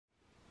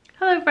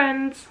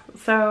friends!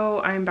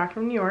 So I'm back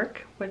from New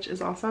York, which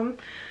is awesome.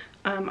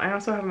 I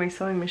also have my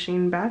sewing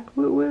machine back.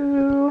 Woo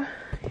woo!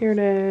 Here it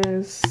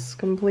is,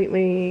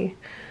 completely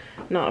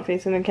not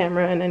facing the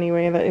camera in any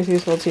way that is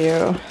useful to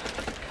you.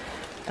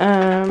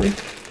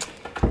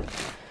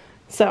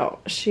 So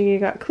she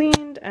got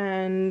cleaned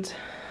and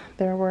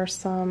there were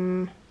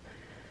some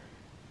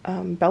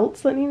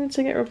belts that needed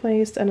to get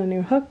replaced and a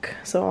new hook,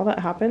 so all that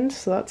happened,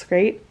 so that's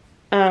great.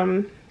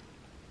 I'm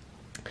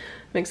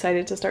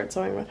excited to start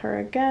sewing with her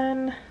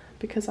again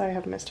because I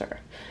have missed her.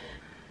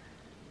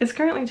 It's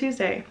currently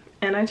Tuesday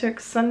and I took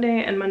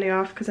Sunday and Monday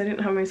off because I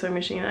didn't have my sewing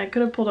machine. I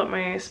could have pulled up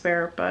my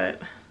spare,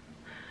 but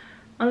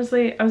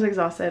honestly I was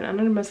exhausted. I did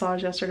a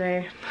massage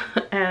yesterday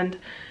and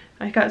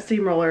I got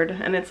steamrollered,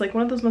 and it's like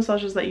one of those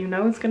massages that you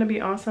know it's gonna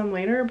be awesome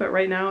later, but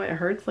right now it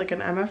hurts like an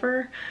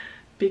MFer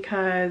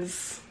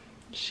because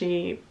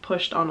she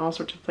pushed on all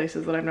sorts of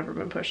places that I've never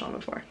been pushed on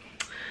before.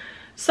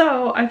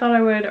 So I thought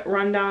I would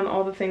run down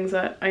all the things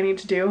that I need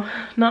to do,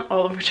 not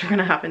all of which are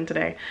gonna happen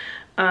today.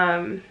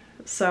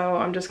 So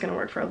I'm just gonna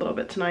work for a little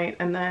bit tonight,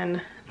 and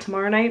then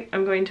tomorrow night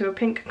I'm going to a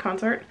Pink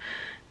concert,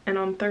 and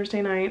on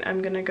Thursday night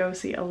I'm gonna go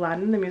see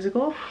Aladdin the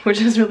musical, which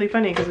is really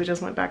funny because we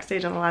just went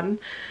backstage on Aladdin.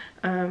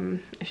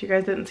 If you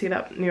guys didn't see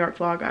that New York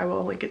vlog, I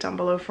will link it down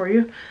below for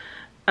you.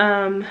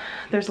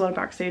 There's a lot of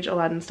backstage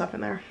Aladdin stuff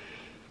in there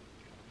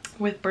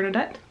with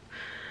Bernadette.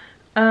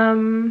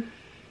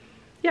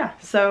 Yeah,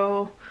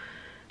 so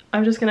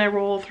I'm just gonna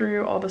roll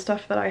through all the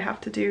stuff that I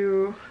have to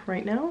do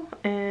right now,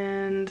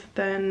 and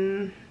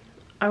then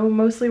I will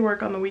mostly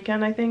work on the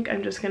weekend. I think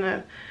I'm just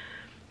gonna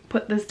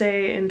put this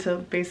day into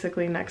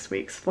basically next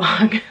week's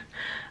vlog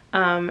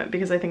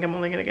because I think I'm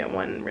only gonna get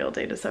one real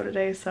day to sew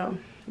today, so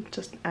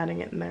just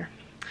adding it in there.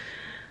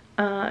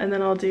 And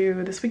then I'll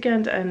do this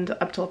weekend and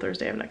up till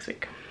Thursday of next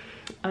week.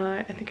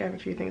 I think I have a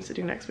few things to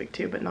do next week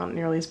too, but not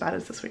nearly as bad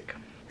as this week.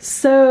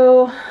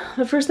 So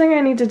the first thing I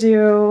need to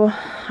do,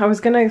 I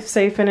was gonna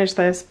say finish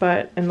this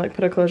and like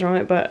put a closure on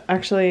it, but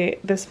actually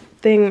this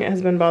thing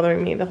has been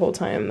bothering me the whole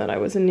time that I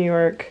was in New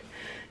York.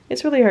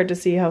 It's really hard to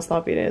see how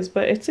sloppy it is,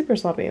 but it's super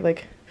sloppy.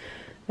 Like,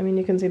 I mean,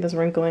 you can see this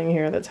wrinkling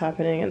here that's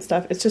happening and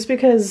stuff. It's just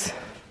because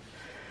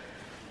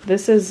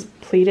this is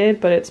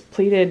pleated, but it's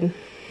pleated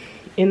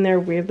in there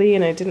weirdly,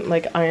 and I didn't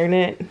like iron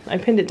it. I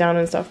pinned it down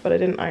and stuff, but I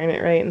didn't iron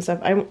it right and stuff.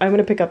 I'm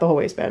gonna pick out the whole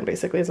waistband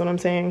basically is what I'm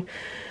saying.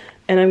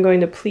 And I'm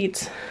going to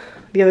pleat.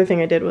 The other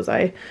thing I did was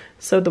I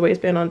sewed the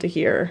waistband onto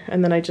here,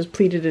 and then I just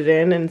pleated it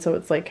in, and so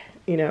it's like,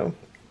 you know,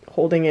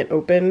 holding it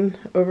open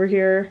over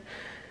here.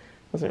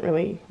 Wasn't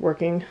really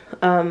working.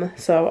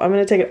 So I'm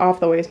gonna take it off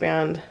the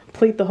waistband,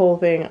 pleat the whole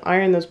thing,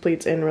 iron those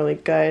pleats in really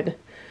good,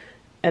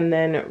 and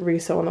then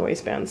re-sew on the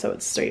waistband so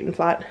it's straight and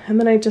flat. And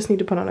then I just need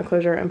to put on a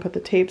closure and put the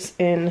tapes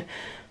in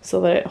so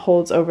that it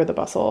holds over the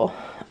bustle.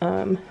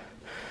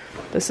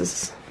 This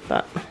is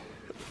that.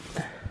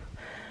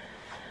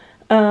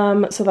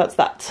 So that's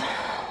that.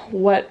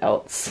 What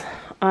else?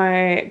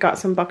 I got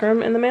some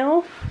buckram in the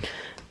mail.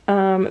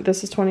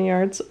 This is 20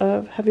 yards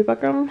of heavy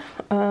buckram,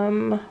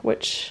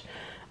 which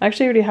I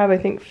actually already have, I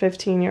think,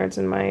 15 yards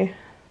in my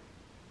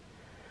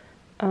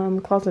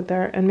closet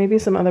there, and maybe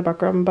some other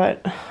buckram,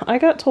 but I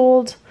got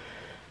told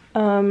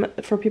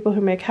for people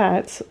who make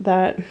hats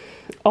that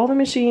all the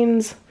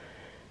machines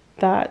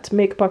that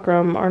make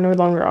buckram are no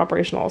longer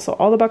operational. So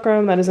all the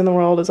buckram that is in the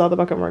world is all the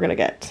buckram we're gonna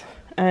get.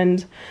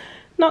 And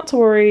not to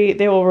worry,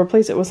 they will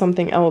replace it with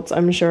something else,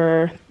 I'm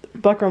sure.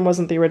 Buckram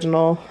wasn't the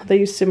original. They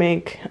used to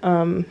make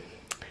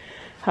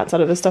hats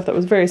out of this stuff that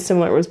was very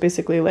similar. It was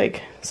basically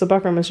like, so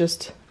buckram is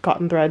just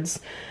cotton threads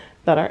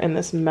that are in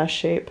this mesh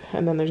shape,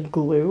 and then there's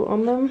glue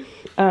on them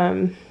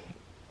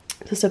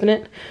to stiffen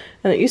it.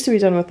 And it used to be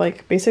done with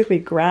like basically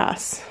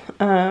grass.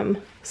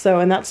 And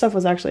that stuff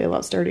was actually a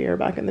lot sturdier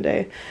back in the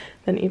day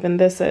than even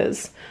this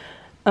is,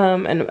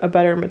 and a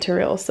better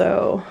material.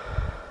 So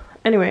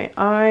anyway,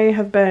 I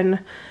have been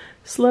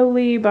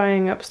slowly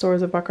buying up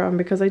stores of buckram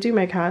because I do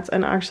make hats,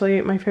 and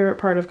actually my favorite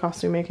part of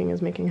costume making is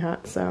making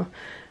hats, so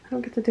I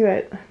don't get to do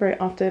it very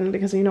often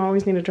because, you know, I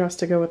always need a dress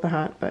to go with the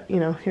hat, but you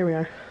know, here we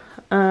are.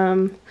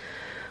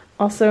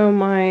 Also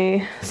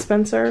my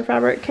Spencer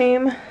fabric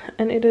came,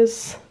 and it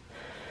is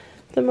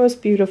the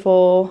most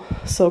beautiful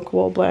silk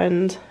wool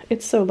blend.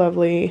 It's so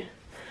lovely.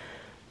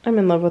 I'm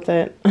in love with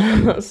it.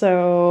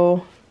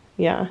 So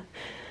yeah,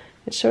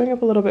 it's showing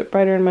up a little bit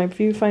brighter in my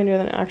viewfinder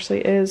than it actually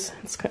is.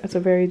 It's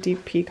a very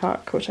deep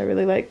peacock, which I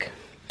really like.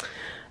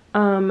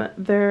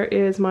 There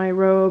is my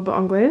robe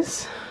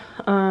anglaise,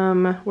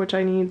 which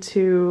I need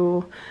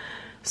to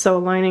sew a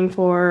lining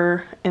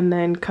for, and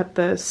then cut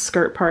the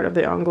skirt part of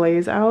the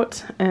anglaise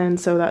out and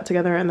sew that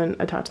together, and then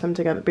attach them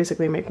together,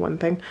 basically make one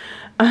thing.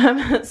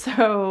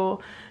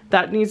 So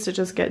that needs to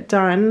just get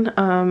done,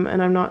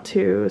 and I'm not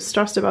too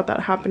stressed about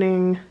that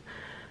happening.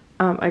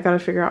 I gotta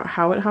figure out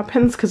how it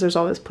happens because there's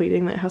all this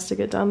pleating that has to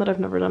get done that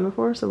I've never done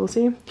before, so we'll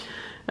see.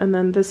 And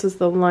then this is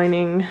the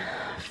lining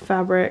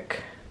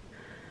fabric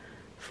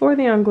for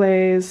the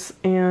anglaise,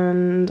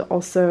 and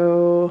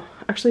also,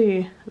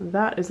 actually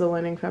that is the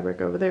lining fabric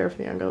over there for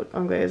the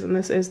anglaise, and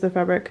this is the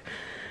fabric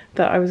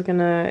that I was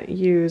gonna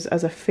use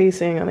as a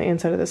facing on the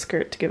inside of the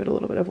skirt to give it a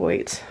little bit of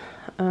weight.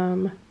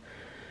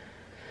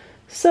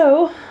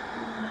 So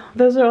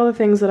those are all the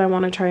things that I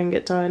want to try and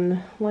get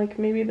done, like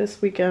maybe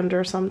this weekend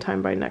or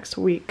sometime by next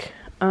week.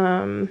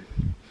 And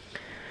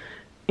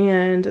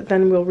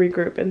then we'll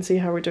regroup and see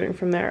how we're doing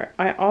from there.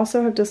 I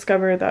also have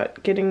discovered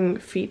that getting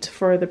feet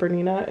for the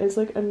Bernina is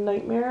like a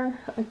nightmare.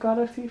 I got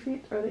a few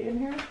feet. Are they in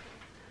here?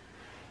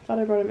 I thought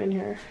I brought them in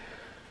here.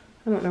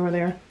 I don't know where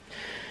they are.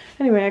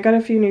 Anyway, I got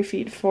a few new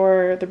feet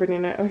for the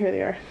Bernina. Oh, here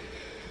they are.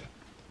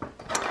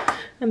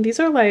 And these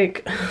are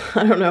like,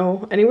 I don't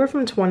know, anywhere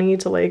from $20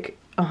 to like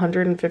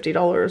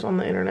 $150 on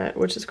the internet,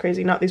 which is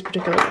crazy. Not these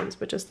particular ones,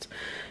 but just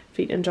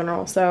feet in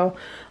general. So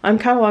I'm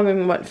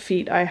cataloging what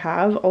feet I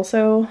have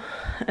also,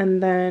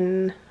 and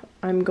then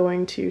I'm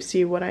going to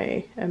see what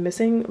I am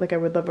missing. Like I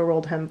would love a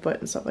rolled hem foot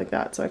and stuff like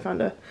that, so I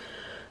found a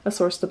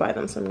source to buy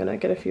them, so I'm gonna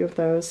get a few of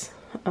those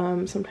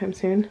sometime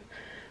soon.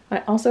 I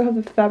also have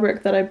the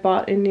fabric that I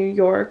bought in New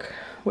York,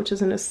 which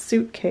is in a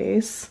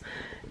suitcase,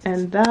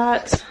 and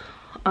that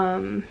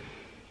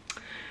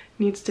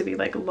needs to be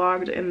like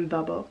logged in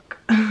the book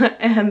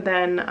and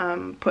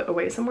then put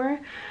away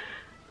somewhere.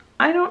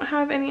 I don't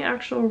have any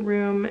actual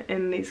room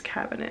in these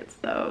cabinets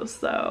though,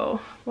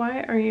 so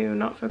why are you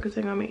not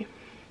focusing on me?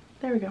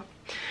 There we go.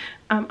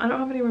 I don't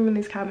have any room in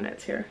these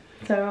cabinets here,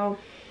 so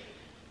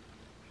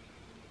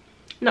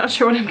not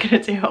sure what I'm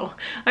gonna do.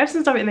 I have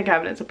some stuff in the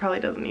cabinets. It probably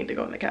doesn't need to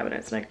go in the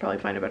cabinets, and I could probably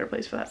find a better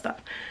place for that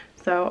stuff.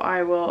 So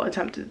I will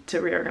attempt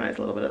to reorganize a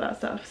little bit of that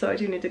stuff. So I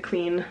do need to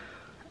clean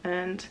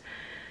and,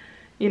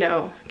 you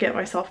know, get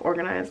myself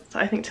organized.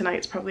 I think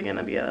tonight's probably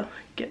gonna be a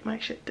get my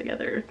shit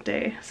together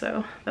day,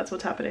 so that's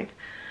what's happening.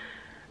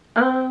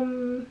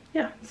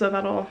 Yeah, so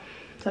that'll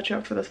set you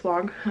up for this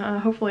vlog.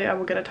 Hopefully I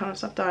will get a ton of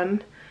stuff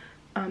done.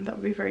 That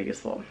would be very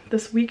useful.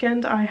 This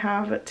weekend I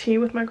have tea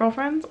with my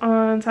girlfriends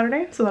on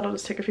Saturday, so that'll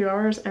just take a few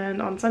hours,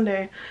 and on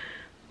Sunday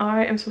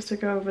I am supposed to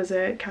go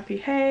visit Kathy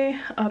Hay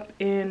up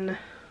in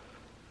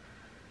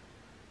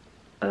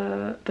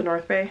the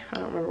North Bay. I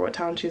don't remember what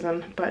town she's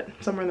in, but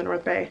somewhere in the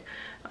North Bay,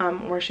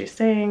 where she's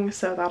staying,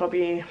 so that'll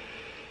be,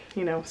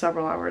 you know,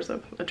 several hours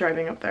of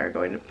driving up there,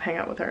 going to hang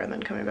out with her, and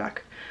then coming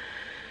back.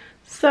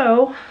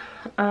 So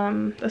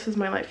this is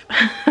my life.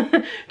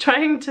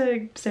 Trying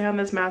to stay on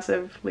this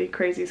massively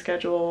crazy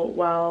schedule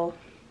while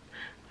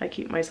I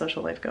keep my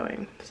social life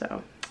going.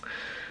 So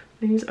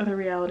these are the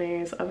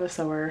realities of a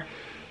sewer.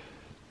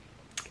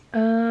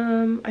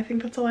 I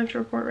think that's all I have to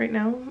report right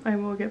now. I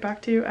will get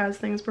back to you as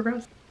things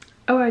progress.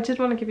 Oh, I did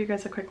want to give you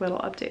guys a quick little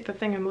update. The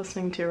thing I'm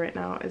listening to right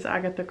now is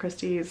Agatha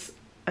Christie's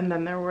And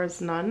Then There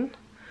Was None,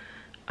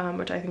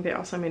 which I think they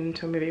also made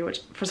into a movie, which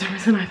for some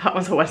reason I thought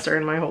was a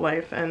Western my whole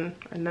life, and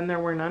then there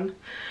were none.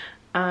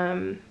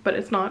 But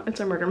it's not, it's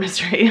a murder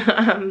mystery.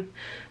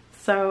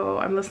 So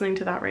I'm listening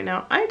to that right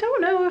now. I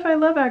don't know if I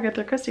love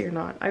Agatha Christie or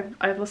not.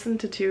 I've listened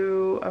to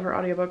 2 of her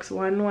audiobooks.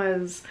 One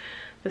was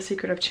The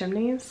Secret of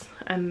Chimneys,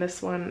 and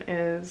this one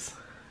is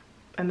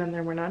And Then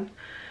There Were None.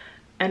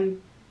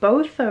 And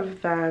both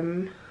of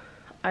them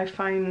I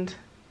find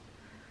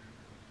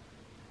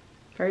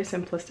very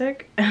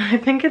simplistic, and I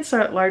think it's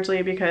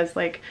largely because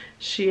like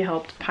she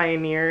helped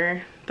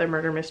pioneer the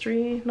murder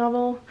mystery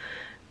novel.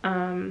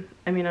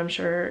 I mean, I'm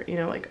sure, you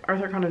know, like Sir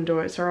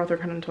Arthur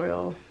Conan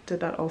Doyle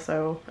did that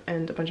also,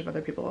 and a bunch of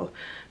other people,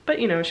 but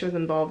you know, she was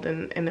involved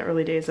in the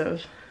early days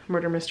of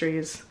murder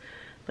mysteries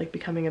like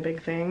becoming a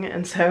big thing,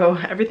 and so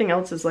everything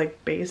else is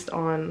like based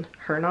on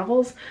her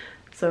novels.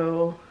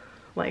 So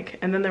like,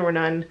 And Then There Were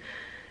None,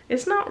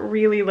 it's not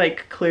really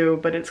like Clue,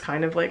 but it's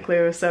kind of like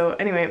Clue. So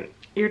anyway,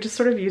 you're just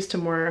sort of used to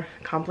more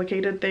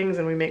complicated things,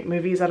 and we make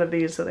movies out of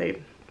these, so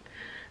they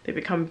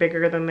become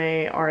bigger than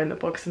they are in the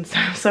books and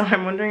stuff. So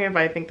I'm wondering if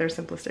I think they're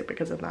simplistic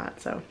because of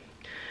that. So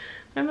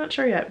I'm not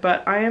sure yet,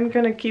 but I am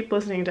gonna keep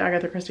listening to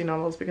Agatha Christie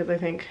novels because I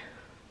think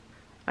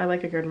I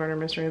like a good murder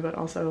mystery, but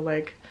also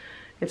like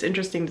it's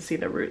interesting to see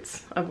the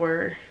roots of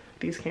where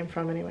these came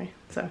from anyway.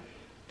 So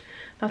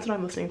that's what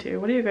I'm listening to.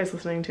 What are you guys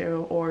listening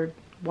to or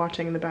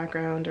watching in the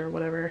background or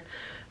whatever?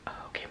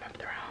 Oh, Game of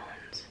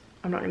Thrones.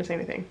 I'm not gonna say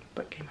anything,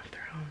 but Game of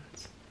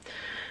Thrones.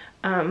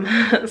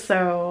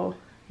 So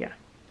yeah,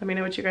 let me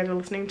know what you guys are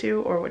listening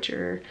to or what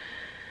you're,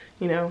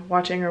 you know,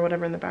 watching or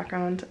whatever in the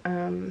background.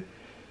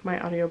 My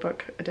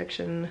audiobook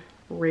addiction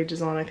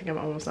rages on. I think I'm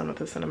almost done with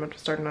this, and I'm going to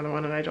start another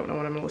one, and I don't know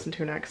what I'm going to listen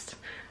to next.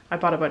 I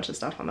bought a bunch of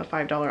stuff on the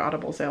 $5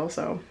 Audible sale,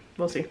 so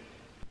we'll see.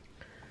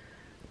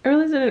 I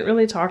didn't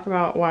really talk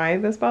about why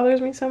this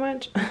bothers me so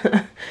much.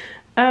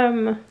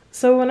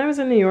 So when I was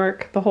in New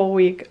York the whole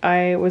week,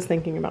 I was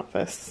thinking about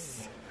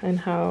this and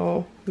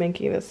how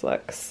manky this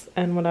looks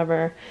and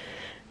whatever.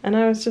 And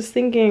I was just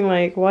thinking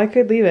like, well, I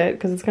could leave it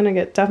because it's going to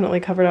get definitely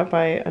covered up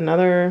by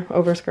another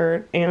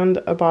overskirt and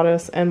a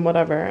bodice and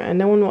whatever, and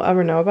no one will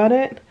ever know about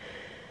it.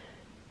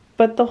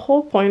 But the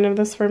whole point of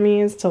this for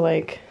me is to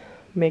like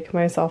make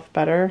myself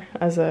better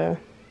as a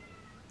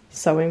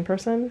sewing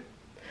person.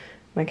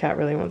 My cat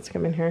really wants to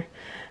come in here.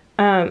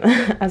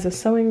 As a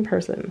sewing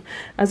person,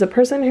 as a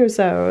person who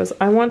sews,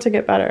 I want to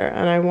get better,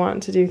 and I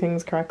want to do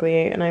things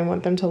correctly, and I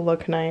want them to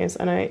look nice,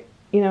 and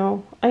you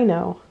know, I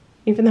know.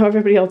 Even though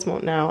everybody else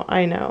won't know,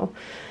 I know.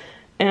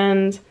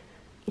 And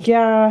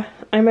yeah,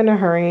 I'm in a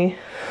hurry,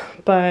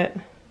 but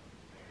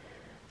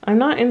I'm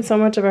not in so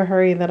much of a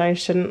hurry that I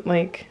shouldn't,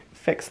 like,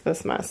 fix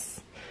this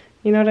mess.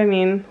 You know what I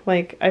mean?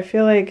 Like, I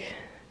feel like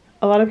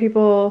a lot of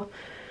people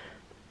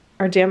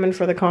are jamming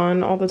for the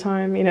con all the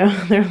time, you know?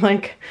 They're,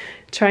 like,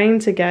 trying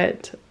to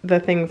get the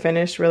thing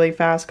finished really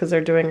fast because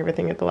they're doing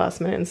everything at the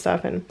last minute and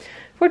stuff. And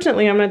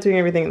fortunately, I'm not doing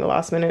everything at the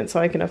last minute, so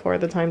I can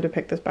afford the time to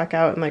pick this back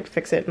out and, like,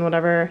 fix it and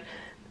whatever.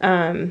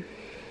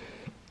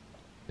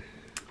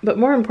 But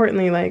more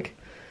importantly, like,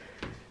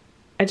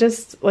 I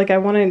just, like, I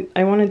want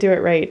to do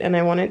it right, and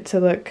I want it to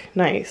look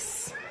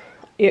nice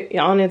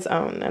on its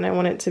own, and I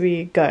want it to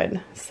be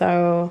good.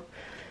 So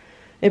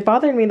it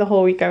bothered me the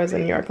whole week I was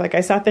in New York. Like,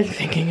 I sat there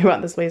thinking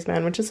about this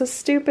waistband, which is a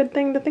stupid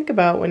thing to think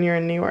about when you're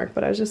in New York,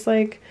 but I was just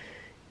like,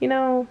 you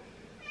know,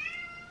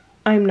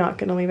 I'm not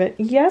gonna leave it.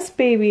 Yes,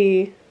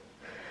 baby.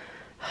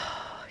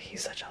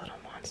 He's such a little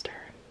monster.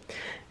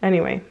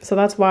 Anyway, so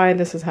that's why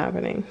this is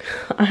happening.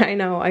 I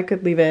know I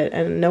could leave it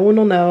and no one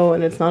will know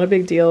and it's not a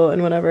big deal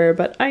and whatever,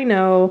 but I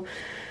know,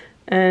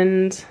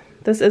 and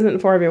this isn't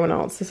for everyone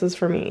else. This is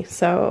for me.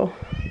 So,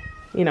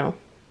 you know,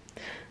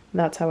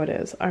 that's how it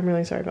is. I'm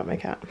really sorry about my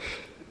cat.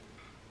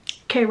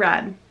 Okay,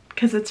 rad,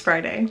 because it's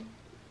Friday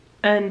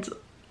and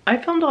I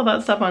filmed all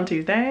that stuff on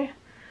Tuesday,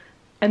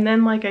 and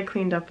then, like, I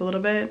cleaned up a little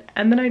bit,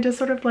 and then I just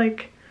sort of,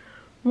 like,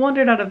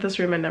 wandered out of this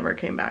room and never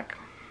came back.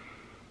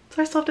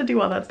 So I still have to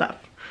do all that stuff.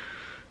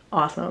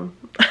 Awesome.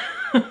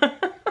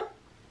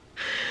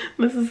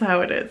 This is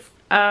how it is.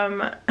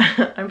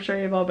 I'm sure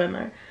you've all been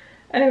there.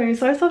 Anyway,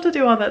 so I still have to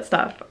do all that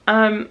stuff.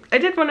 I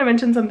did want to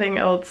mention something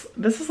else.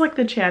 This is, like,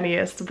 the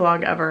chattiest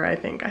vlog ever, I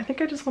think. I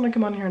think I just want to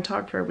come on here and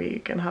talk for a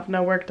week and have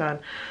no work done.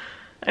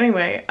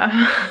 Anyway,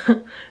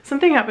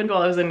 something happened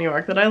while I was in New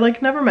York that I,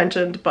 like, never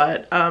mentioned,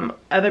 but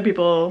other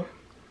people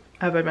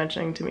have been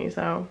mentioning to me.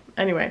 So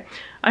anyway,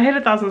 I hit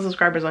 1,000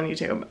 subscribers on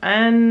YouTube,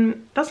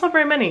 and that's not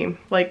very many,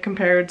 like,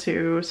 compared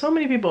to so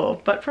many people,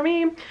 but for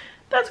me,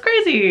 that's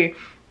crazy.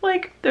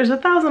 Like, there's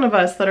 1,000 of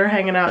us that are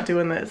hanging out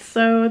doing this,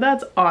 so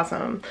that's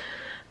awesome.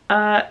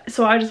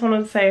 So I just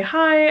wanted to say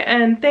hi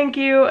and thank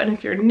you, and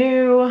if you're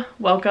new,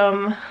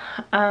 welcome,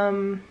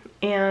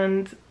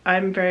 and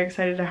I'm very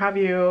excited to have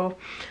you.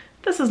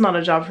 This is not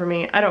a job for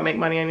me. I don't make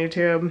money on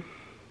YouTube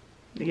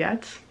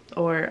yet,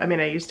 or I mean,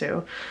 I used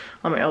to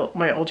on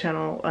my old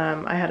channel.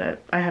 I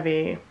have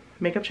a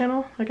makeup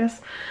channel, I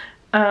guess,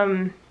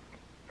 and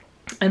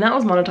that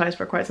was monetized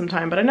for quite some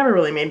time, but I never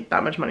really made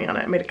that much money on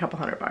it. I made a couple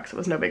 $100. It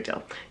was no big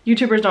deal.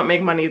 YouTubers don't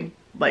make money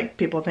like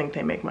people think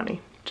they make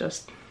money.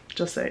 Just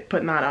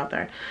putting that out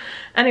there.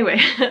 Anyway,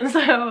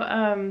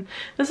 so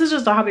this is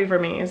just a hobby for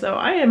me. So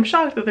I am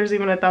shocked that there's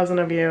even 1,000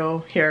 of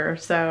you here.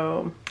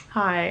 So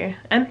hi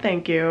and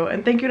thank you.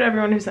 And thank you to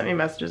everyone who sent me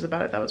messages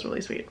about it. That was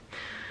really sweet.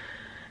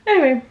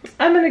 Anyway,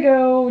 I'm gonna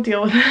go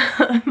deal with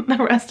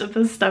the rest of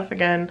this stuff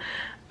again.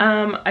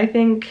 I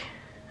think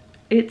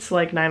it's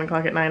like 9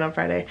 o'clock at night on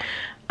Friday.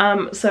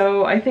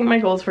 So I think my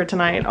goals for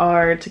tonight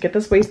are to get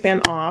this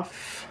waistband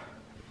off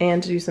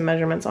and to do some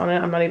measurements on it.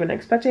 I'm not even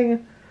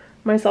expecting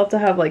myself to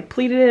have, like,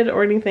 pleated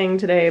or anything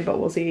today, but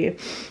we'll see.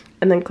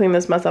 And then clean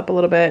this mess up a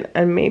little bit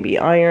and maybe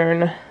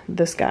iron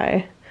this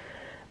guy.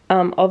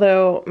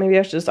 Although maybe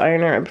I should just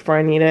iron it before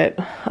I need it.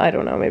 I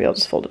don't know, maybe I'll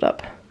just fold it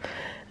up.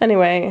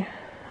 Anyway,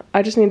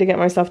 I just need to get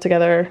my stuff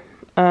together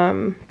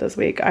this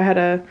week. I had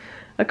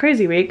a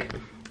crazy week.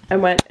 I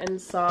went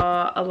and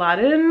saw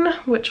Aladdin,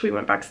 which we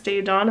went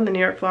backstage on in the New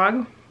York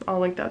vlog. I'll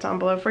link that down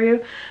below for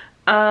you.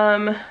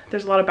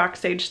 There's a lot of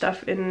backstage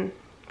stuff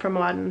from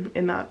Aladdin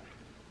in that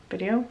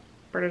video.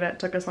 Bernadette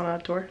took us on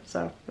a tour,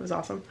 so it was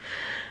awesome.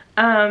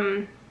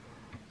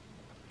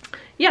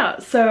 Yeah,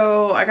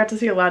 so I got to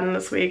see Aladdin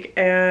this week,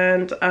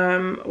 and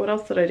what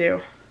else did I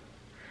do?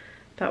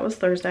 That was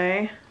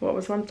Thursday. What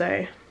was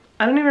Wednesday?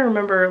 I don't even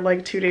remember,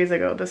 like, 2 days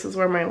ago. This is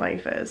where my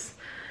life is.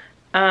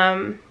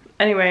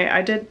 Anyway,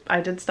 I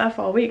did stuff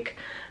all week.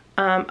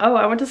 Oh,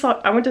 I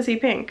went to see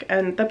Pink,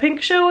 and the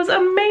Pink show was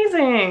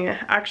amazing,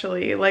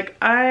 actually. Like,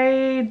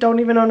 I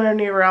don't even own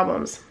any of her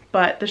albums,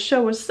 but the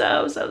show was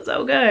so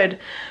good.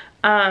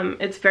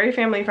 It's very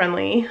family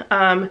friendly.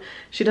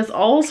 She does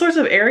all sorts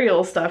of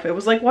aerial stuff. It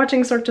was like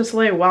watching Cirque du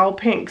Soleil while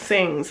Pink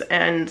sings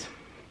and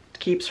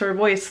keeps her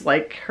voice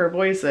like her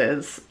voice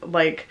is.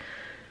 Like,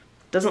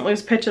 doesn't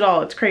lose pitch at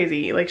all. It's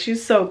crazy. Like,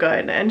 she's so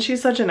good, and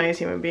she's such a nice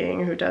human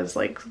being who does,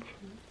 like,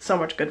 so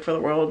much good for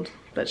the world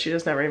that she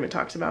just never even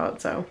talks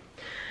about. So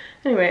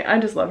anyway, I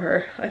just love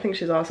her. I think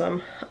she's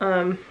awesome.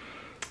 So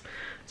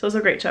it was a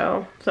great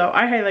show. So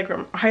I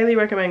highly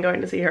recommend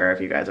going to see her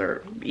if you guys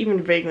are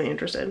even vaguely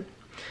interested.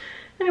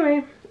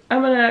 Anyway,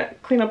 I'm gonna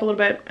clean up a little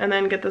bit and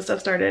then get this stuff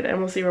started, and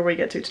we'll see where we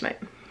get to tonight.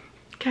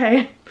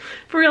 Okay,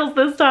 for reals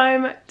this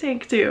time,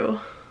 take 2.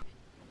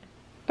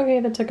 Okay,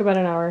 that took about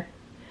an hour.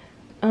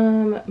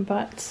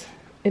 But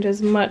it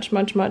is much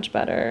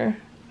better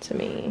to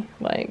me.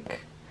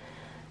 Like,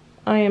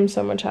 I am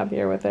so much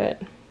happier with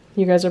it.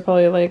 You guys are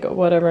probably like,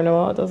 whatever,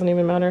 Noelle, it doesn't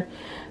even matter.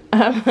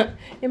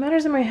 It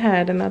matters in my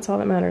head, and that's all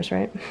that matters,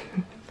 right?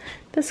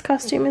 This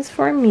costume is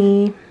for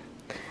me,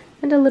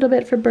 and a little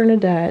bit for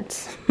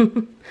Bernadette,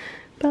 but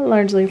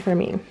largely for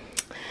me.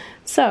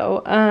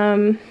 So,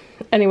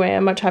 anyway,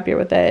 I'm much happier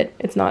with it.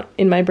 It's not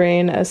in my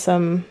brain as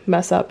some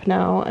mess up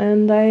now,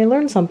 and I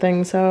learned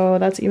something, so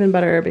that's even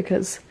better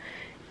because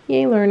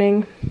yay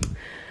learning.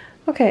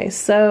 Okay,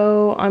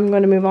 so I'm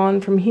going to move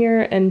on from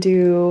here and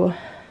do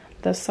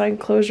the side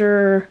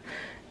closure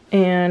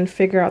and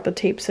figure out the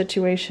tape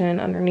situation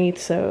underneath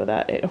so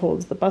that it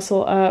holds the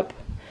bustle up.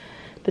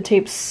 The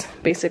tapes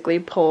basically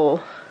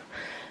pull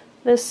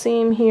this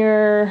seam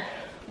here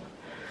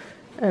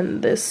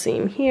and this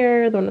seam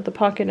here, the one with the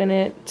pocket in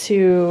it,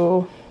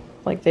 to,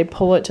 like, they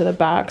pull it to the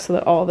back so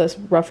that all this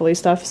ruffly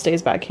stuff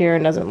stays back here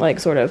and doesn't, like,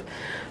 sort of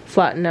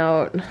flatten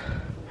out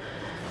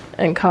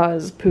and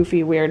cause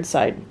poofy weird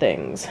side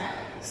things.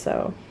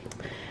 So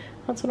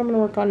that's what I'm gonna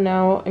work on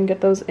now and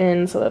get those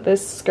in so that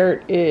this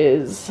skirt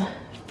is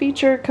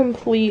feature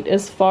complete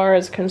as far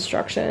as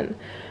construction.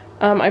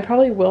 I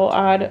probably will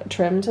add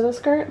trim to the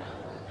skirt.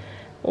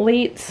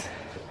 Late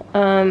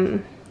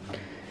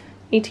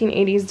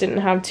 1880s didn't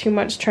have too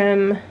much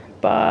trim,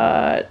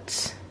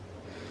 but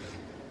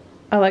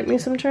I like me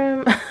some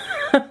trim.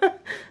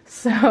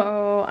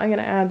 So I'm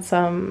gonna add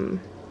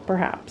some,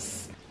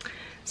 perhaps.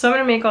 So I'm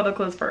gonna make all the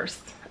clothes first,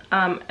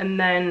 and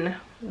then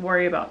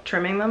worry about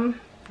trimming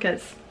them,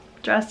 because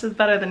dressed is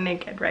better than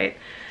naked, right?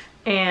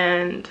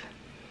 And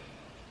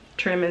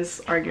trim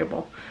is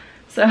arguable.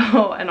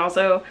 So, and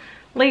also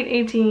late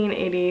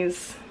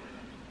 1880s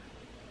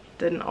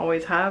didn't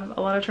always have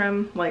a lot of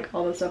trim, like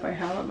all the stuff I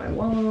have on my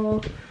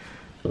wall.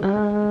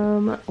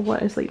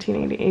 What is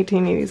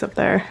 1880s up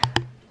there?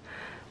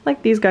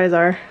 Like these guys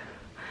are.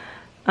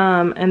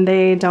 And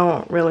they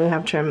don't really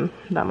have trim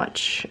that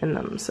much in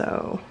them,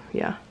 so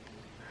yeah.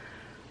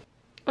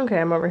 Okay,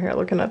 I'm over here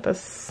looking at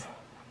this.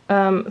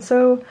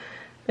 So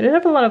I did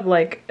have a lot of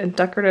like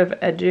decorative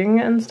edging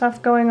and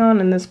stuff going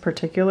on in this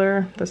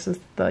particular. This is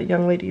the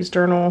young lady's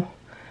journal.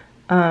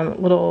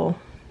 Little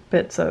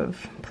bits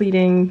of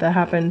pleating that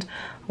happened.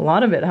 A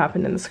lot of it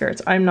happened in the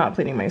skirts. I'm not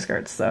pleating my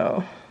skirts,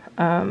 so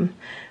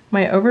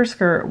my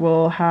overskirt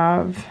will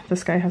have,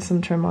 this guy has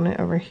some trim on it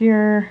over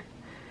here.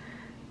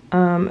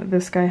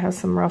 This guy has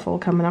some ruffle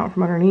coming out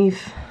from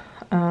underneath,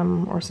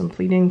 or some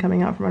pleating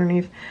coming out from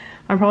underneath.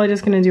 I'm probably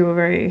just going to do a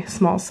very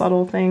small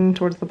subtle thing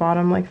towards the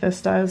bottom like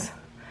this does.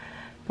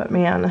 But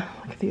man,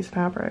 look at these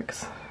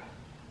fabrics.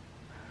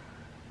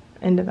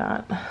 Into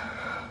that.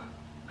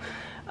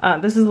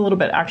 This is a little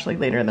bit actually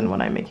later than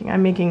what I'm making.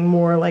 I'm making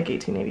more like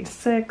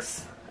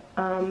 1886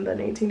 than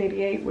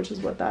 1888, which is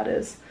what that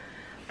is.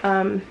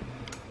 So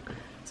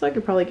I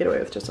could probably get away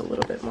with just a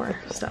little bit more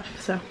stuff.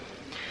 So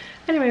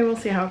anyway, we'll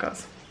see how it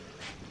goes.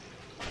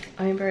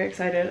 I am very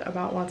excited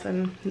about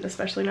Watson,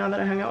 especially now that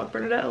I hung out with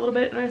Bernadette a little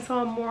bit and I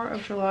saw more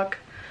of Sherlock.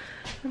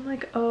 I'm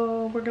like,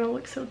 oh, we're gonna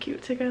look so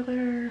cute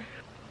together.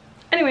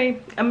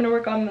 Anyway, I'm gonna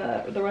work on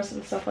the rest of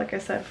the stuff, like I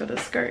said, for the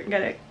skirt and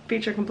get it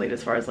feature complete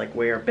as far as like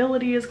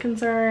wearability is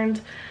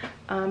concerned,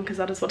 because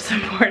that is what's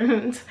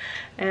important.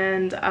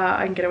 And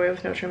I can get away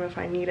with no trim if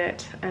I need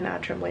it and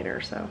add trim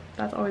later. So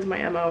that's always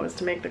my MO, is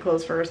to make the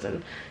clothes first,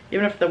 and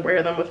even if I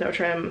wear them with no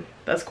trim,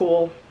 that's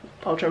cool.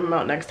 I'll trim them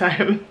out next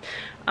time.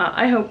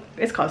 I hope,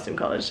 it's costume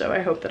college, so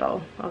I hope that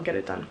I'll get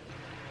it done.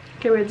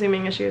 Okay, we had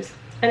zooming issues.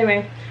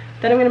 Anyway,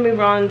 then I'm gonna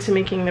move on to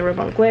making the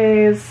ribbon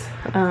glaze.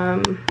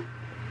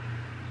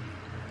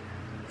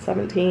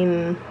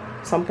 17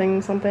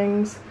 somethings.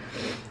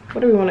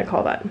 What do we want to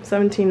call that?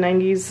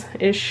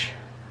 1790s-ish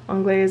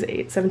anglaise,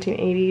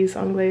 1780s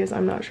anglaise,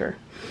 I'm not sure.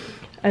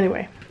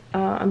 Anyway,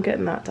 I'm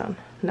getting that done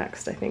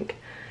next, I think.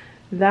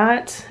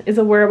 That is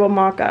a wearable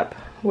mock-up,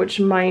 which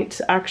might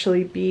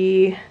actually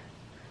be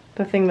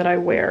the thing that I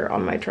wear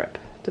on my trip,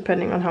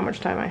 depending on how much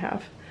time I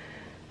have.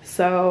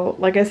 So,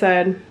 like I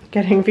said,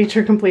 getting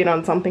feature complete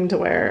on something to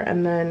wear,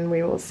 and then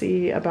we will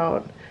see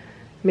about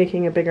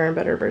making a bigger and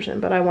better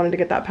version. But I wanted to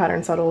get that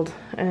pattern settled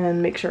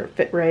and make sure it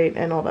fit right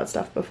and all that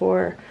stuff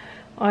before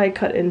I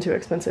cut into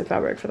expensive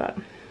fabric for that.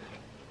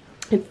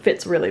 It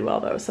fits really well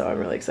though, so I'm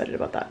really excited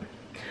about that.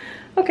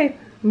 Okay,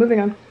 moving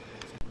on.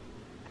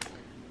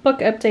 Book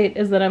update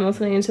is that I'm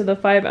listening to The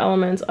 5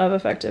 Elements of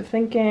Effective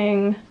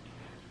Thinking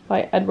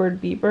by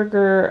Edward B.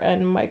 Berger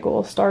and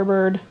Michael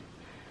Starbird.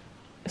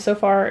 So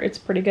far, it's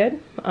pretty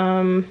good.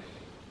 I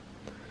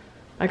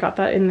got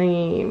that in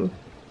the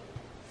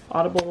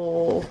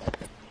Audible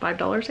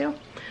 $5 sale.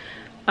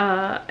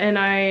 And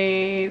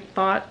I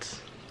thought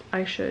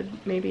I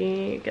should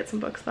maybe get some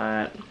books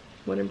that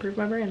would improve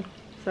my brain.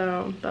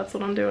 So that's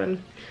what I'm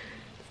doing.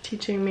 It's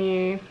teaching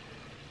me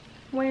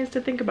ways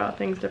to think about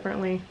things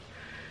differently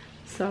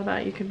so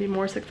that you can be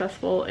more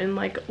successful in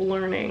like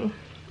learning.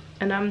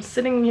 And I'm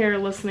sitting here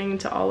listening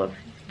to all of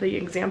the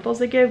examples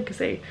they give, because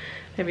they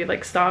maybe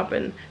like stop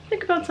and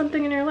think about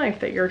something in your life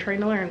that you're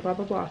trying to learn, blah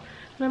blah blah.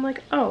 And I'm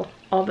like, oh,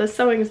 all this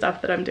sewing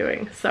stuff that I'm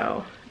doing.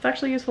 So it's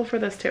actually useful for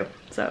this too.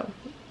 So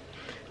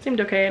it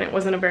seemed okay, and it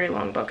wasn't a very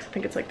long book. I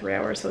think it's like 3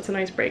 hours, so it's a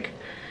nice break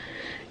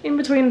in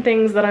between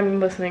things that I'm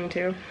listening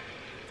to.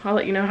 I'll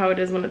let you know how it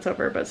is when it's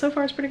over, but so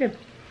far it's pretty good.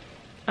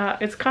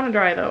 It's kind of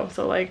dry though,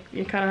 so like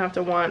you kind of have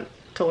to want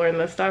to learn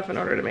this stuff in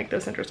order to make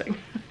this interesting.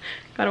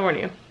 Gotta warn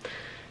you.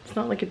 It's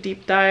not like a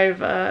deep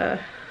dive,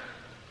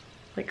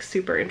 like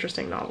super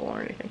interesting novel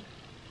or anything.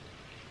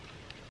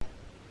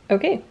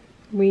 Okay,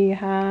 we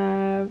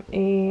have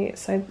a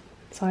side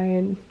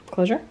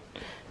closure,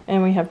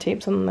 and we have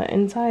tapes on the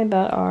inside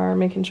that are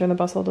making sure the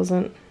bustle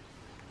doesn't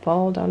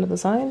fall down to the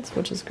sides,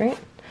 which is great.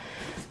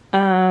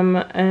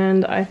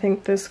 And I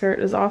think this skirt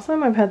is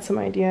awesome. I've had some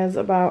ideas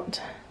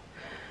about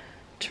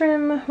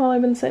trim while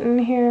I've been sitting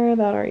here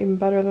that are even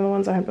better than the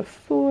ones I had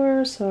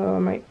before, so I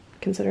might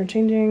consider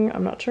changing.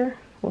 I'm not sure.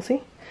 We'll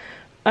see.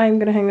 I'm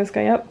gonna hang this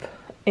guy up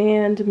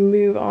and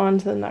move on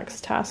to the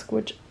next task,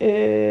 which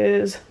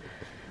is,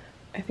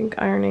 I think,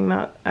 ironing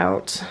that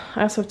out.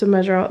 I also have to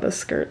measure out the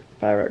skirt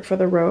fabric for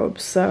the robe,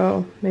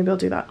 so maybe I'll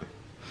do that.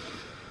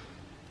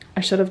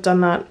 I should have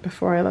done that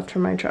before I left for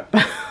my trip.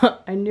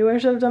 I knew I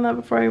should have done that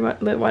before I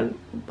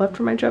left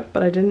for my trip,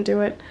 but I didn't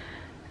do it.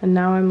 And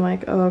now I'm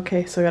like, oh,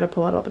 okay, so I gotta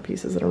pull out all the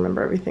pieces and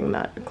remember everything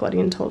that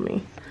Claudine told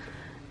me.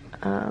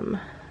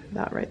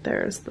 That right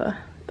there is the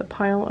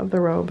pile of the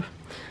robe.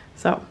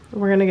 So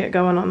we're gonna get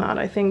going on that.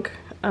 I think,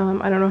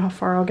 I don't know how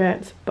far I'll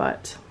get,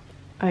 but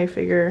I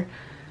figure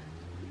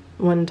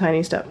one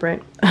tiny step,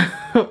 right?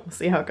 We'll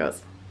see how it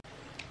goes.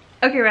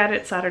 Okay, Rad,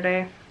 it's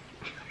Saturday.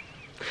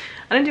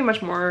 I didn't do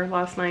much more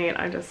last night.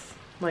 I just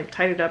like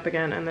tidied up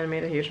again and then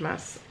made a huge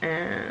mess,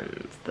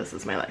 and this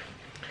is my life.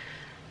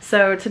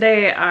 So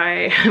today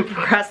I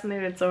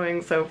procrastinated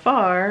sewing so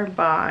far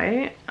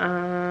by,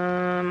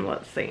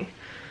 let's see.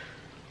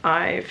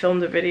 I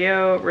filmed a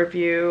video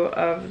review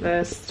of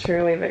this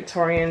Shirley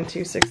Victorian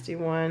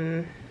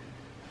 261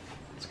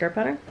 skirt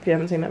pattern. If you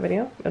haven't seen that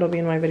video, it'll be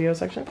in my video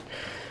section.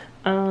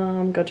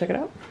 Go check it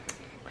out.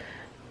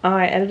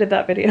 I edited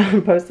that video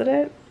and posted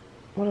it.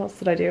 What else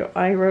did I do?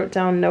 I wrote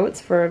down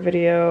notes for a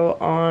video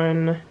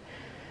on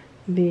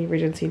the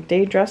Regency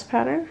Day dress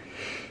pattern.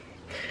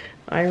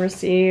 I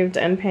received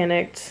and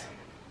panicked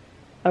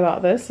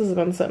about this. This has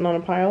been sitting on a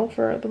pile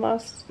for the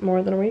last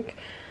more than a week.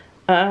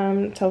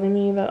 Telling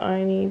me that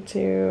I need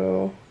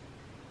to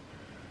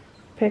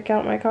pick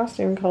out my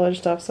costume college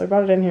stuff, so I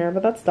brought it in here,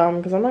 but that's dumb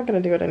because I'm not going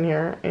to do it in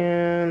here,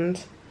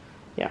 and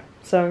yeah,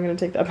 so I'm going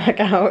to take that back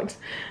out.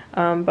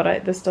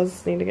 But this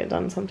does need to get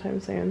done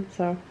sometime soon,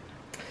 so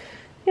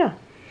yeah.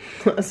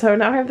 So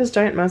now I have this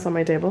giant mess on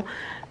my table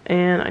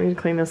and I need to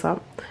clean this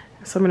up,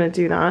 so I'm going to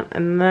do that,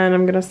 and then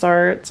I'm going to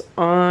start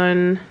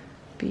on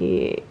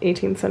the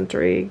 18th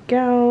century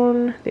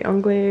gown, the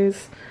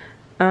anglaise.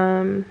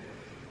 I'm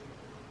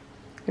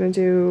going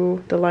to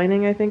do the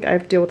lining. I think I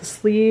have to deal with the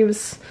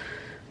sleeves.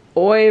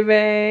 Oy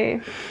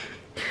vey.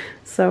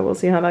 So we'll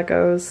see how that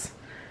goes.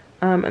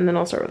 And then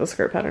I'll start with the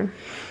skirt pattern.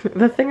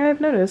 The thing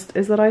I've noticed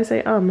is that I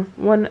say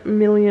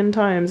 1,000,000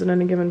 times in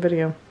any given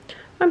video.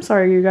 I'm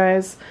sorry, you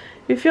guys.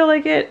 If you feel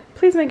like it,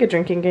 please make a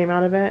drinking game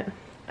out of it.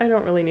 I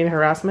don't really need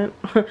harassment.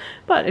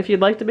 But if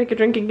you'd like to make a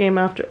drinking game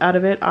out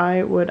of it,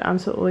 I would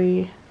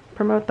absolutely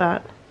promote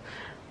that.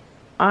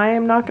 I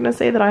am not going to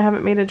say that I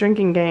haven't made a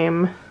drinking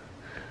game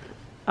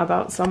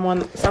about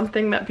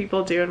something that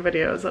people do in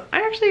videos.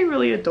 I actually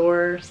really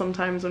adore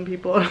sometimes when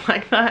people are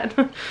like that.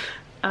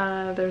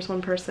 There's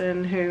one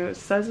person who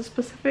says a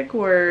specific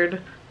word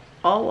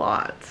a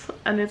lot,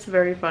 and it's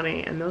very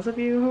funny, and those of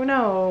you who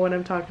know what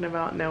I'm talking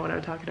about know what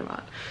I'm talking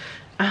about.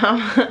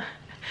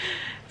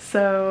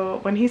 So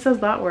when he says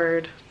that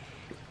word,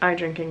 I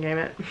drinking game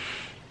it.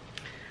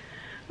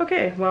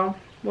 Okay, well,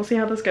 we'll see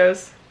how this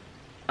goes.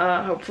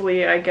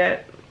 Hopefully I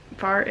get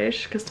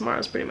far-ish, because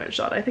tomorrow's pretty much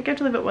shot. I think I have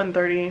to leave at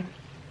 1:30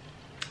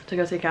 to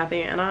go see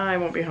Kathy, and I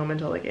won't be home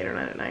until like 8 or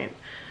 9 at night.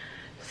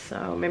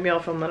 So maybe I'll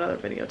film that other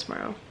video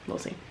tomorrow. We'll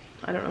see.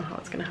 I don't know how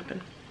it's gonna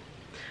happen.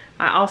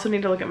 I also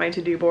need to look at my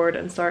to-do board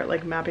and start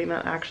like mapping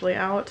that actually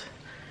out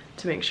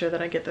to make sure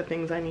that I get the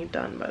things I need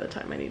done by the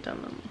time I need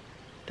them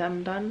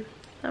done.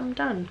 I'm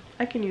done.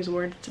 I can use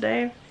words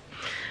today.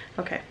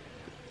 Okay.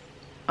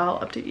 I'll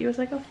update you as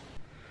I go.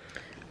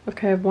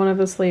 Okay, I have one of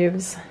the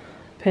sleeves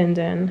pinned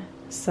in,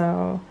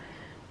 so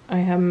I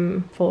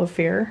am full of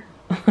fear.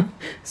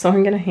 So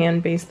I'm gonna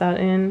hand baste that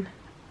in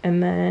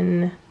and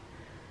then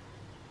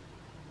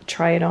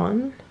try it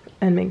on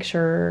and make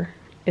sure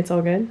it's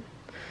all good,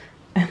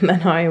 and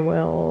then I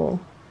will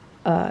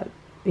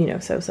you know,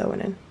 sew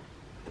it in.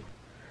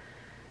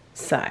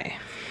 Sigh.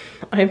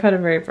 I've had a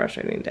very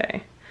frustrating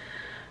day.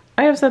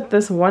 I have set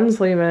this one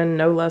sleeve in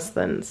no less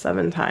than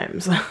 7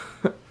 times.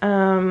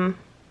 And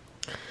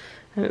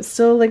it's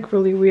still like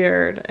really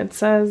weird. It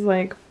says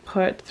like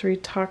put 3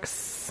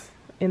 tucks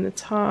in the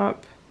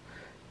top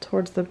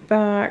towards the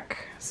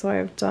back, so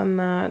I've done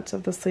that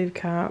of the sleeve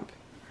cap.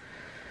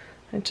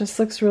 It just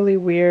looks really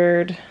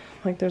weird,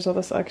 like there's all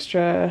this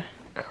extra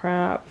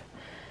crap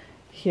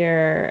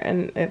here,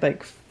 and it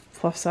like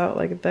fluffs out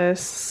like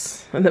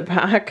this in the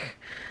back,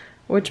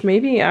 which may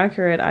be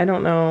accurate, I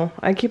don't know.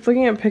 I keep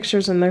looking at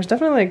pictures and there's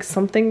definitely like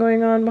something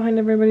going on behind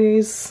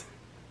everybody's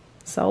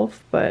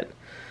self, but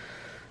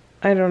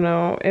I don't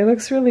know. It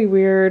looks really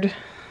weird,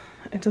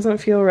 it doesn't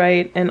feel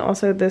right. And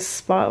also this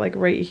spot like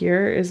right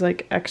here is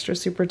like extra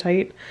super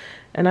tight.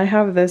 And I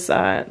have this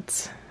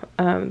at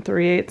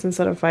 3/8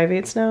 instead of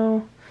 5/8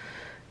 now.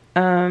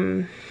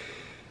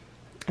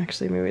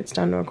 Actually maybe it's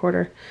down to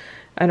 1/4.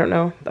 I don't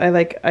know.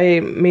 I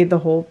made the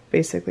hole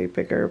basically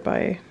bigger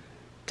by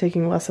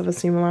taking less of a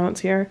seam allowance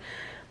here.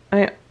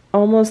 I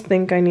almost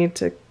think I need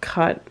to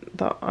cut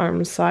the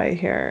arm side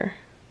here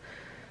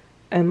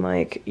and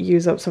like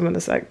use up some of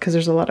this, because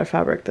there's a lot of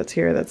fabric that's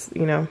here that's,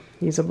 you know,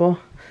 usable.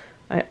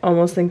 I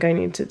almost think I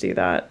need to do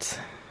that,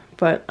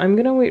 but I'm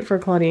gonna wait for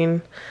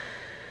Claudine.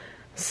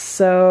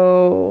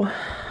 So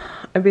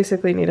I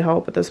basically need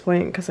help at this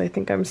point because I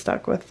think I'm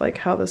stuck with like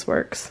how this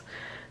works,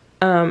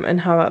 and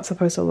how that's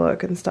supposed to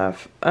look and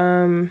stuff.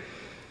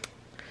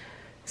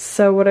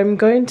 So what I'm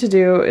going to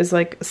do is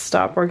like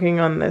stop working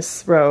on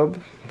this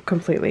robe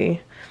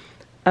completely,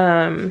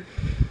 because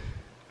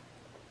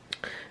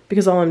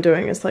all I'm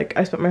doing is like,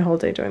 I spent my whole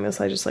day doing this.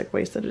 I just like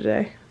wasted a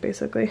day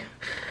basically.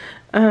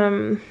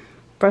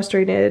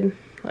 Frustrated.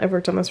 I've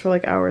worked on this for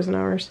like hours and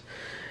hours.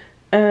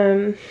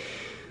 And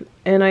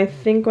I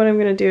think what I'm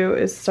gonna do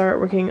is start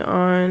working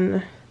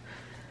on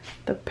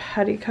the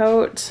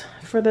petticoat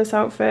for this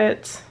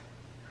outfit.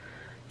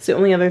 It's the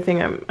only other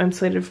thing I'm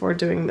slated for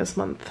doing this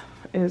month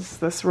is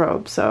this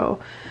robe. So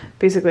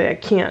basically I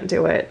can't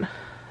do it.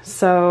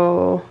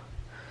 So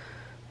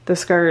the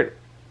skirt,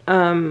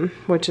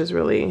 which is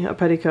really a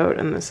petticoat,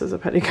 and this is a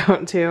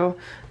petticoat too.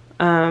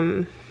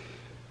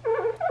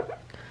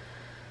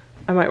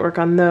 I might work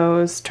on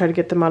those, try to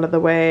get them out of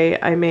the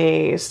way. I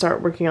may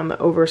start working on the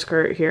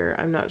overskirt here.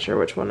 I'm not sure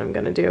which one I'm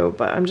gonna do,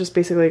 but I'm just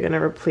basically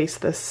gonna replace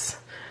this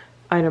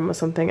item with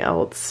something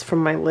else from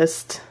my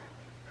list,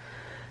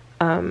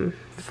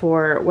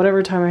 for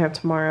whatever time I have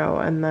tomorrow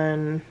and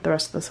then the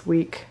rest of this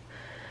week,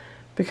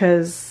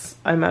 because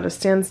I'm at a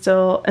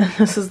standstill and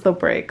this is the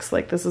breaks.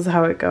 Like, this is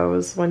how it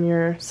goes when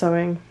you're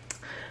sewing.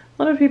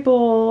 A lot of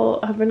people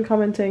have been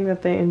commenting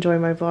that they enjoy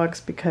my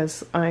vlogs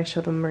because I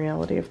show them the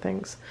reality of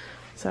things.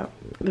 So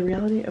the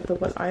reality of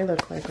what I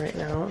look like right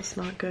now is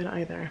not good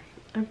either.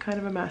 I'm kind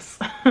of a mess.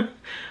 I'm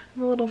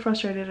a little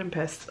frustrated and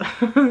pissed.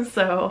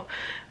 So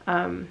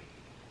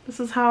this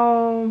is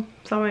how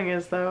sewing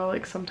is though.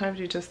 Like sometimes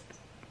you just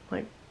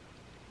like,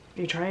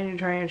 you try and you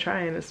try and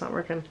try and it's not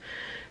working.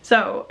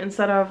 So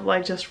instead of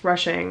like just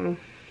rushing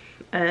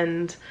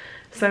and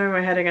slamming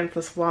my head against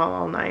this wall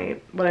all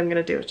night, what I'm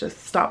gonna do is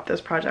just stop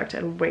this project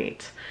and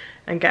wait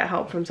and get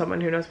help from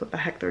someone who knows what the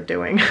heck they're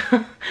doing.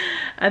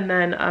 And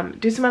then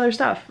do some other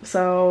stuff.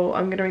 So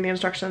I'm gonna read the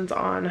instructions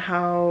on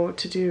how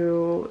to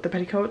do the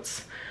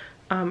petticoats.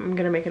 I'm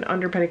gonna make an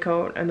under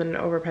petticoat and then an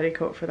over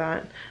petticoat for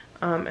that.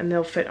 And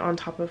they'll fit on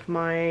top of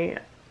my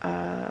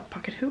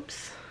pocket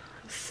hoops.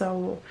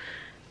 So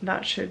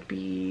that should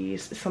be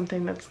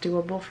something that's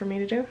doable for me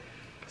to do.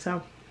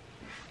 So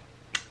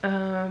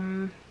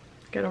gonna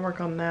work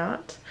on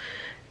that.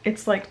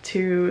 It's like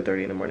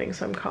 2:30 in the morning,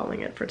 so I'm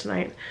calling it for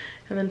tonight.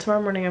 And then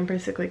tomorrow morning I'm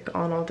basically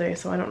gone all day,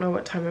 so I don't know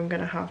what time I'm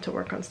gonna have to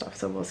work on stuff,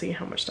 so we'll see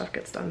how much stuff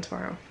gets done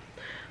tomorrow.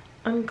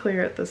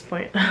 Unclear at this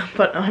point,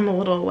 but I'm a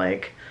little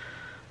like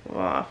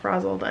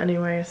frazzled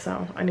anyway,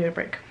 so I need a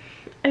break.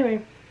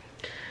 Anyway,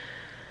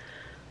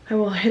 I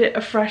will hit it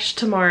afresh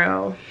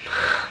tomorrow.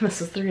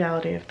 This is the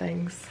reality of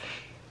things.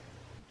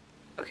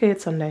 Okay,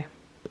 it's Sunday.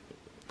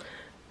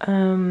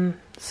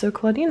 So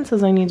Claudine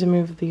says I need to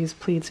move these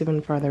pleats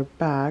even farther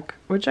back,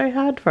 which I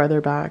had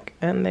farther back,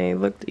 and they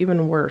looked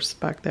even worse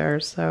back there,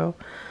 so,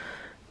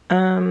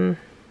 yep.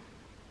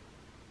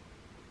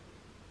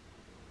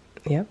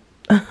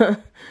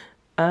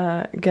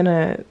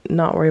 Gonna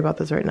not worry about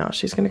this right now.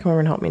 She's gonna come over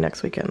and help me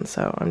next weekend,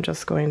 so I'm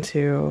just going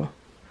to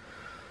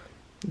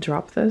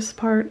drop this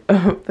part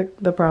of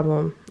the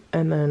problem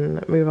and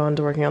then move on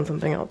to working on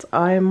something else.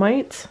 I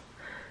might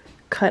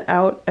cut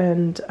out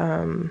and,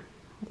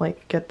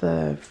 like get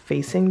the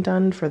facing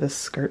done for the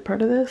skirt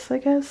part of this, I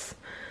guess,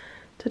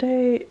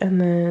 today, and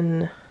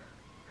then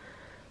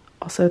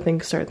also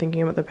start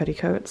thinking about the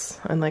petticoats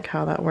and like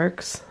how that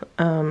works.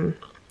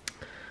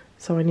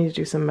 So I need to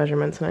do some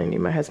measurements and I need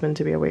my husband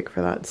to be awake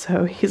for that,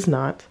 so he's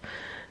not.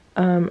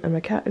 And my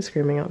cat is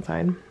screaming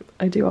outside.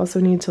 I do also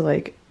need to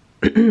like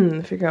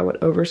figure out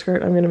what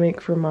overskirt I'm gonna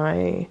make for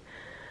my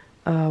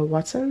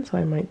Watson, so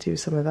I might do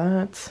some of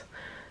that.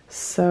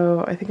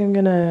 So I think I'm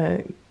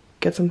gonna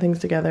get some things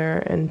together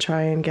and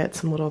try and get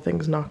some little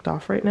things knocked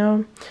off right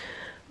now.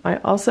 I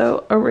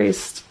also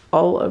erased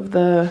all of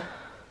the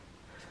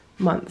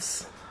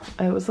months.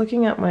 I was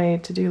looking at my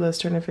to-do list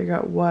trying to figure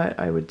out what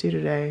I would do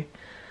today.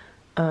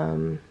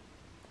 And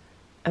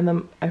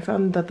then I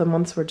found that the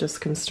months were just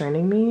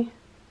constraining me.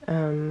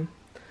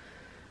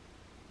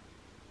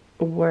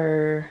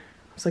 Where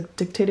I was like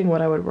dictating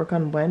what I would work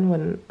on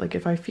when like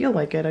if I feel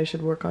like it, I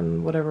should work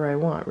on whatever I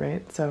want,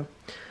 right? So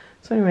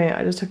anyway,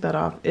 I just took that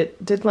off.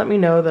 It did let me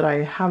know that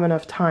I have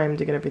enough time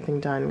to get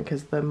everything done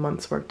because the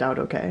months worked out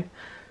okay.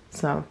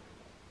 So,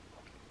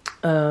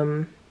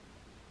 I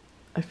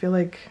feel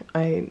like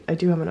I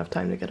do have enough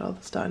time to get all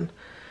this done.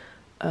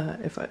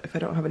 If I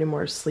don't have any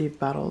more sleeve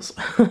battles.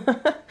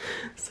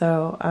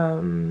 So,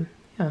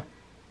 yeah.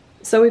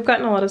 So we've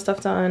gotten a lot of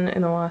stuff done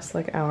in the last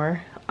like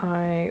hour.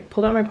 I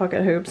pulled out my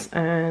pocket hoops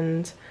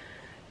and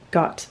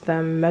got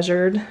them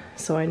measured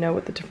so I know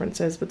what the difference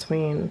is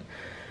between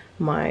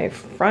my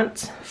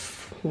front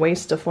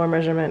waist to floor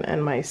measurement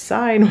and my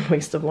side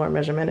waist to floor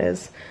measurement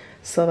is,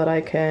 so that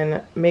I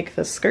can make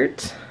the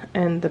skirt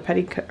and the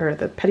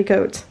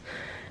petticoat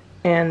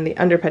and the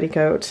under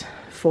petticoat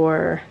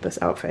for this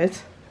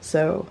outfit,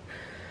 so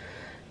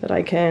that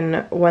I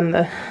can, when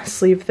the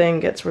sleeve thing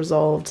gets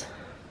resolved,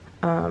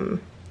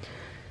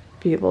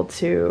 be able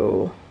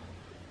to,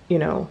 you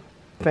know,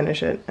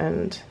 finish it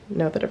and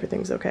know that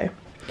everything's okay.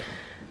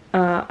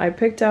 I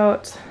picked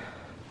out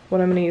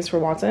what I'm gonna use for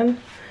Watson.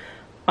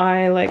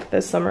 I like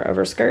this summer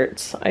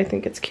overskirt. I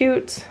think it's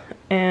cute,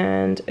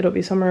 and it'll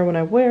be summer when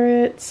I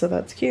wear it, so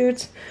that's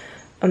cute.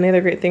 And the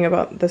other great thing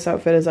about this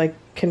outfit is I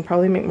can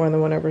probably make more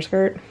than one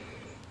overskirt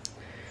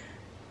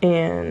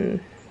and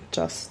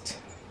just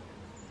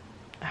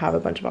have a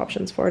bunch of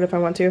options for it if I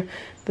want to.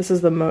 This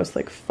is the most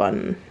like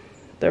fun.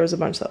 There was a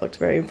bunch that looked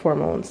very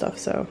informal and stuff,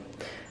 so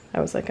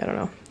I was like, I don't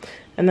know.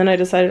 And then I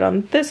decided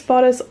on this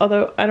bodice,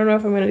 although I don't know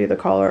if I'm gonna do the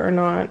collar or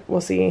not.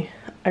 We'll see.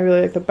 I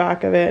really like the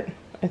back of it.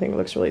 I think it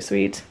looks really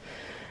sweet.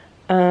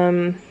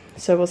 So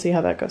we'll see how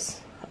that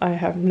goes. I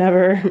have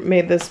never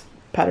made this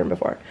pattern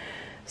before.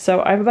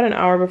 So I have about an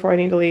hour before I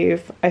need to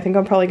leave. I think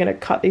I'm probably gonna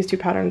cut these two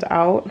patterns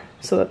out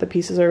so that the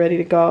pieces are ready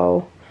to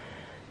go.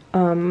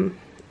 And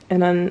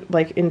then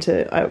like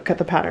I cut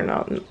the pattern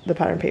out, the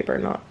pattern paper,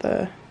 not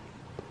the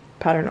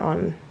pattern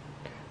on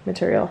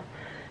material.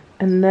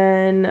 And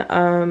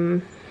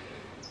then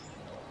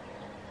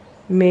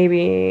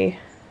maybe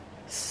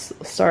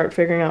start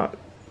figuring out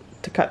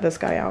to cut this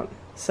guy out.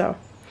 So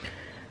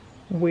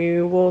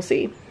we will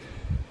see.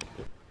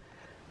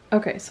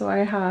 Okay, so I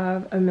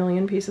have a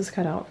million pieces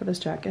cut out for this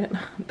jacket.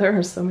 There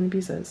are so many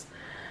pieces,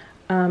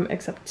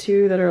 except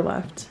two that are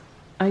left.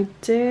 I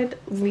did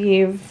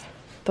leave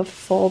the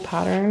full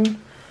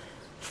pattern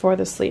for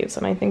the sleeves,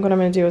 and I think what I'm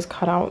going to do is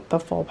cut out the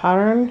full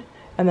pattern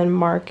and then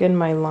mark in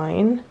my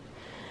line,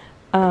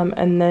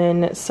 and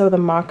then sew the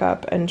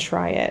mock-up and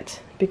try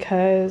it,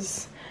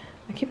 because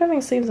I keep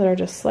having sleeves that are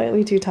just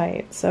slightly too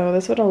tight. So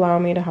this would allow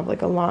me to have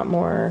like a lot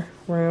more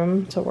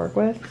room to work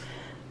with,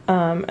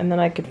 and then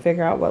I could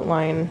figure out what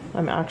line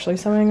I'm actually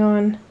sewing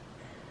on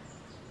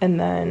and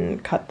then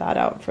cut that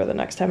out for the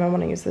next time I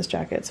want to use this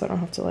jacket, so I don't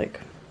have to like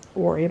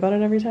worry about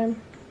it every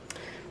time.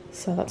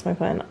 So that's my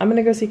plan. I'm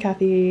gonna go see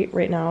Kathy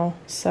right now,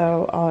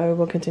 so I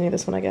will continue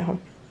this when I get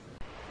home.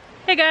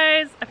 Hey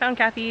guys, I found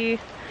Kathy.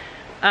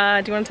 Do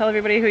you want to tell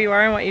everybody who you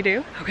are and what you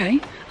do? Okay,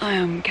 I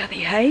am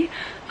Kathy Hay.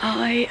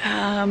 I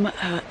am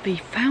the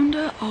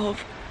founder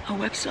of a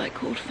website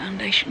called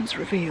Foundations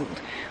Revealed,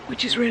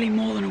 which is really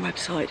more than a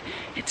website.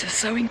 It's a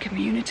sewing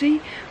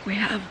community. We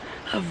have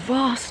a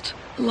vast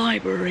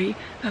library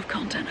of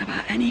content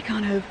about any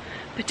kind of,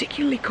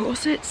 particularly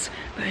corsets,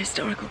 but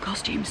historical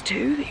costumes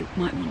too, that you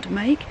might want to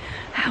make,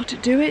 how to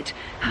do it,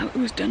 how it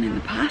was done in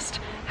the past,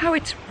 how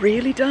it's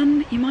really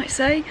done, you might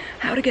say,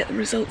 how to get the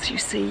results you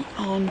see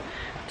on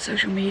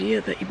social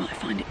media that you might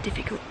find it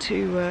difficult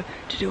to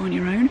do on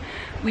your own.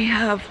 We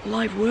have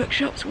live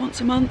workshops once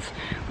a month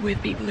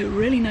with people who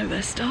really know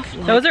their stuff.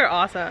 Like, those are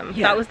awesome.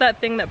 Yeah. That was that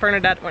thing that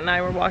Bernadette and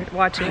I were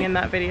watching in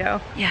that video.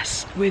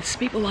 Yes, with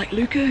people like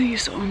Luca, who you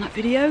saw on that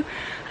video,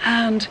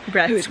 and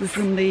Breasts. who is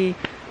from the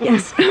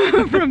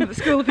from the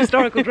School of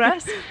Historical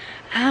Dress,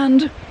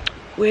 and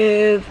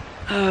with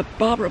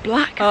Barbara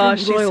Black from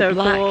Royal so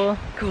Black cool.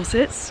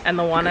 Corsets, and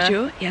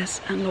Luana.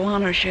 Yes, and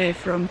Luana Shea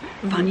from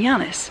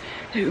Vanyanis,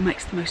 who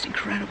makes the most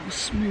incredible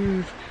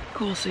smooth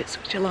corsets,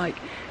 which are like,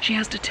 she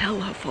has to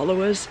tell her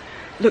followers,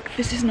 look,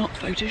 this is not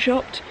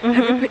photoshopped.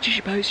 Every picture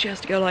she posts, she has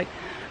to go like,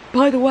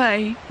 by the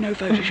way, no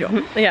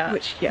Photoshop. Yeah.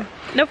 Which, yeah.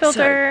 No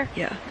filter. So,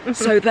 yeah.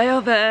 So they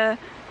are there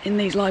in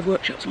these live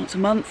workshops once a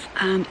month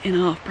and in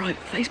our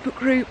private Facebook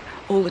group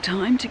all the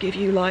time to give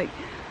you like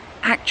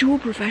actual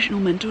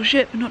professional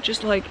mentorship, not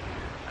just like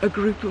a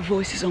group of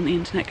voices on the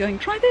internet going,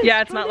 try this.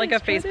 Yeah, it's not like a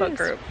Facebook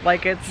group.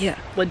 Like it's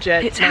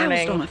legit. It's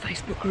housed on a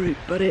Facebook group,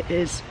 but it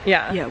is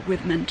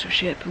with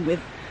mentorship and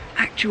with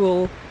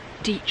actual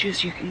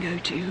teachers you can go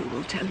to who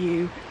will tell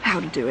you how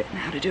to do it and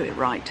how to do it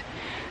right.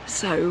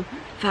 So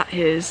that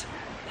is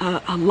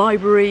a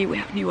library. We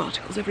have new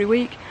articles every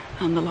week,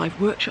 and the live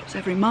workshops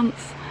every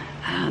month,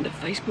 and a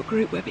Facebook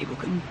group where people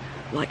can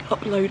like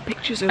upload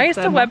pictures of I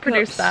used to web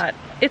produce mock-ups. that.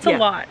 It's a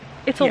lot.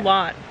 It's a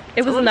lot.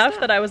 It was enough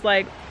that I was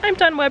like, I'm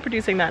done web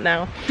producing that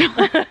now.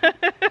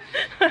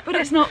 But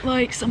it's not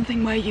like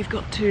something where you've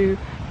got to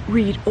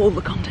read all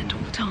the content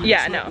all the time.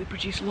 Yeah, it's like no. we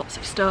produce lots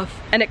of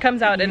stuff. And it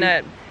comes out in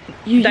a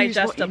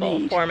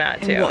digestible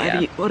format too.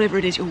 Whatever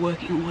it is you're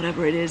working on,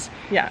 whatever it is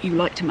you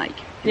like to make.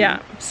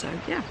 Yeah. So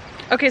yeah.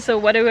 Okay, so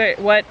what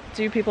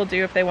do people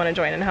do if they want to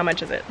join, and how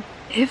much is it?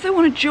 If they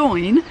want to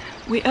join,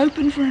 we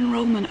open for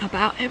enrollment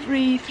about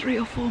every 3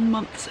 or 4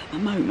 months at the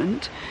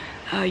moment.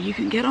 You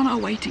can get on our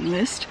waiting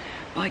list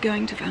by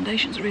going to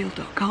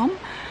foundationsreal.com,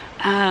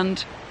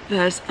 and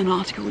there's an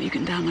article you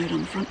can download on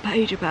the front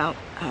page about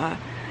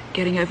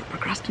getting over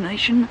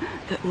procrastination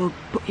that will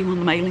put you on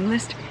the mailing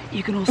list.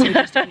 You can also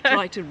just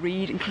try to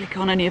read and click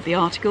on any of the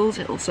articles.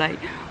 It'll say,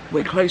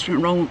 we're closed for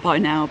enrollment by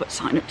now, but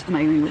sign up to the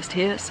mailing list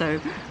here. So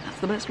that's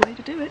the best way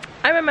to do it.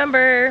 I'm a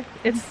member.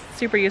 It's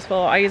super useful.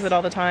 I use it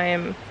all the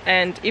time.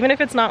 And even if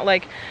it's not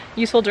like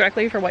useful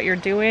directly for what you're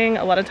doing,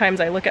 a lot of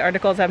times I look at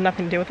articles that have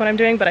nothing to do with what I'm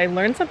doing, but I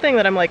learn something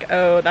that I'm like,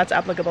 oh, that's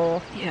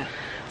applicable. Yeah.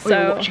 Or So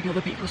you're watching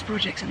other people's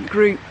projects in the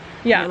group.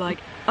 Yeah. You're like,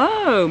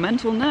 oh,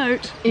 mental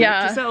note.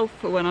 Yeah. Note to self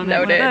for when I make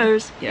Noted. one of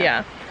those.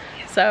 Yeah.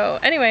 So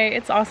anyway,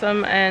 it's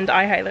awesome and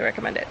I highly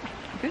recommend it.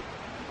 Okay.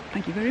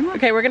 Thank you very much.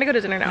 Okay, we're gonna go to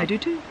dinner now. I do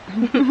too.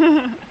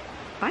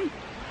 Bye.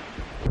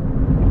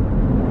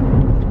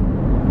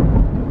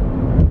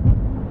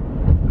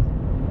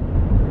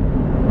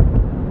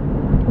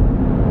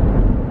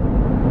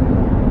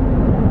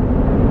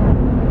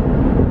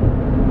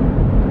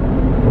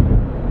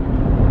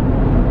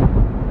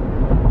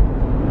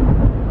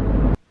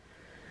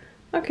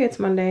 Okay, it's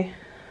Monday.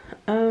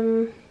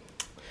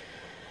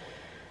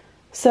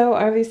 So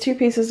I have these two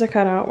pieces to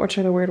cut out, which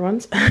are the weird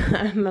ones,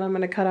 and then I'm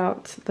going to cut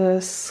out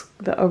the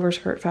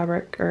overskirt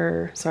fabric,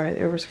 or sorry,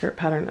 the overskirt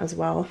pattern as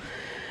well.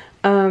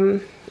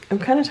 I'm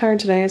kind of tired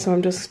today, so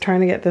I'm just trying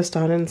to get this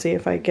done and see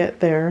if I get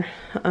there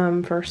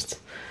first,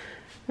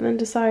 and then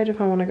decide if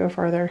I want to go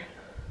farther.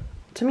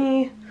 To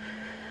me,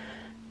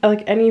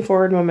 like, any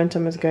forward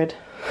momentum is good.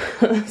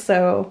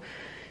 So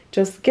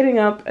just getting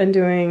up and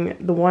doing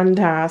the one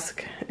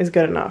task is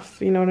good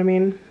enough. You know what I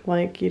mean?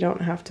 Like, you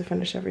don't have to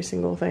finish every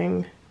single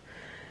thing.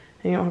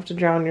 And you don't have to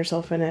drown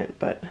yourself in it,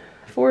 but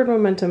forward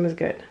momentum is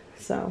good.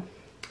 So,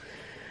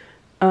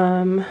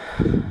 I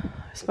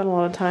spent a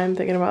lot of time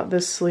thinking about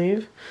this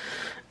sleeve.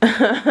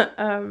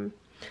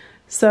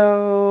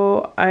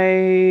 So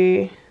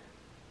I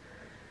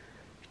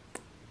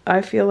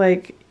feel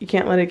like you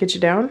can't let it get you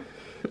down,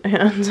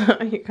 and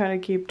you kind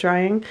of keep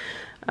trying.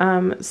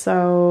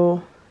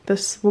 So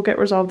this will get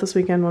resolved this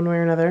weekend one way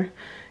or another.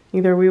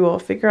 Either we will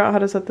figure out how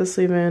to set this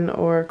sleeve in,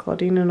 or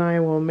Claudine and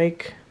I will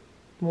make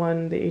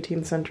one the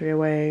 18th century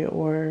away,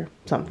 or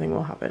something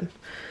will happen.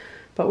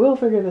 But we'll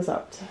figure this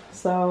out.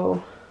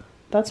 So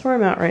that's where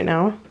I'm at right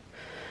now.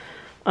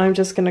 I'm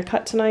just gonna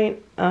cut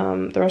tonight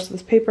the rest of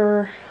this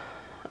paper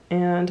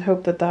and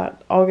hope that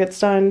that all gets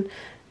done.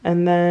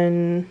 And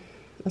then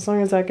as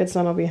long as that gets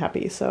done, I'll be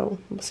happy. So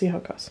we'll see how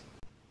it goes.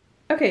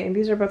 Okay,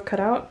 these are both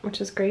cut out,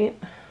 which is great.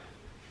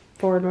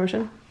 Forward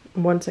motion,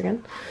 once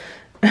again.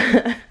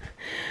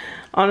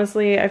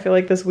 Honestly, I feel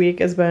like this week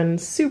has been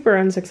super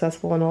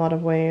unsuccessful in a lot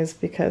of ways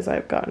because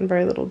I've gotten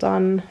very little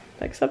done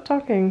except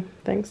talking,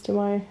 thanks to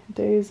my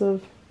days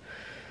of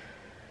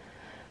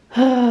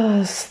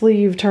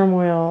sleeve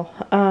turmoil.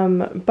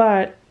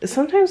 But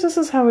sometimes this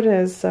is how it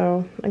is,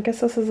 so I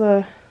guess this is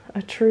a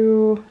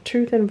true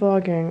truth in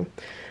vlogging.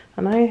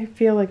 And I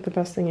feel like the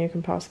best thing you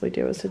can possibly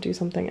do is to do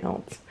something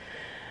else.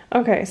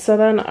 Okay, so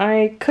then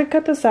I could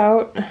cut this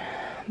out.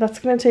 That's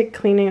going to take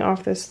cleaning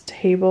off this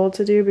table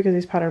to do because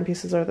these pattern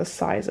pieces are the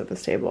size of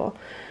this table.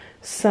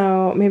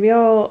 So maybe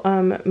I'll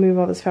move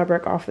all this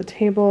fabric off the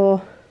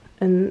table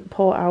and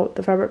pull out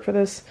the fabric for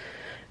this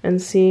and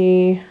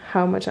see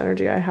how much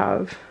energy I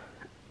have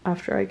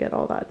after I get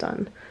all that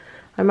done.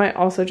 I might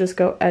also just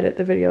go edit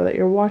the video that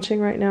you're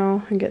watching right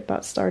now and get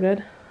that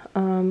started,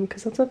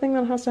 because that's a thing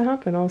that has to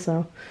happen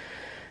also.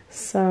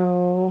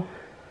 So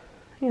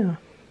yeah.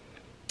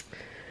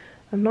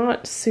 I'm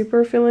not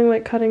super feeling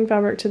like cutting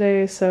fabric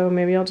today, so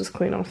maybe I'll just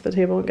clean off the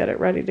table and get it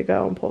ready to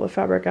go and pull the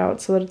fabric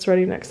out so that it's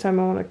ready next time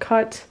I want to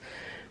cut,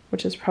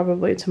 which is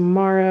probably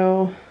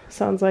tomorrow.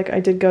 Sounds like I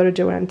did go to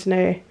Joann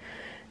today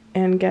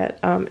and get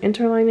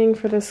interlining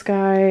for this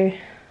guy,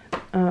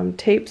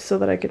 tapes so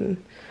that I can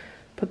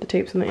put the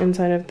tapes on the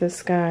inside of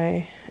this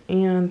guy,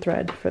 and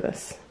thread for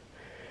this.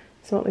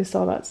 So at least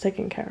all that's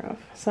taken care of.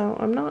 So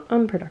I'm not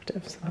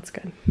unproductive, so that's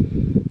good.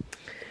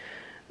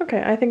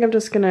 Okay, I think I'm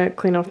just gonna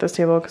clean off this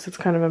table because it's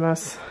kind of a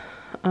mess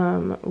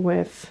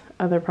with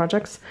other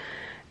projects,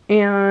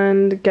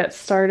 and get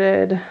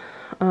started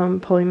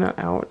pulling that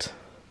out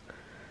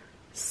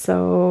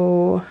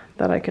so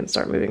that I can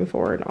start moving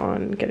forward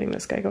on getting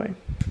this guy going.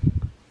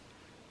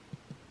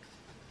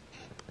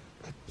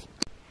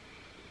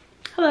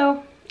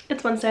 Hello,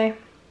 it's Wednesday.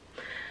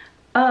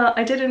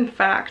 I did in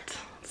fact,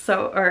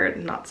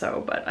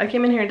 but I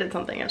came in here and did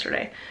something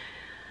yesterday.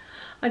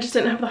 I just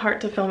didn't have the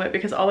heart to film it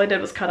because all I did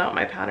was cut out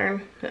my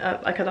pattern.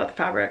 I cut out the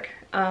fabric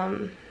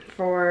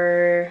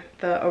for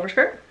the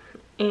overskirt,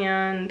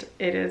 and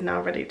it is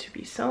now ready to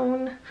be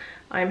sewn.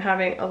 I'm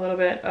having a little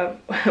bit of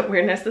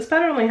weirdness. This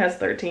pattern only has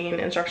 13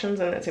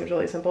 instructions and it seems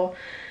really simple.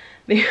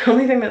 The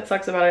only thing that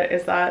sucks about it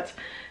is that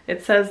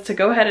it says to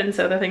go ahead and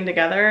sew the thing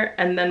together,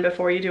 and then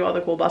before you do all the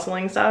cool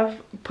bustling stuff,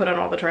 put on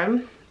all the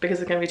trim, because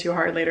it's gonna be too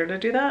hard later to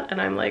do that.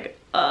 And I'm like,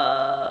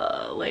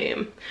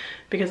 lame,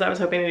 because I was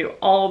hoping to do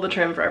all the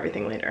trim for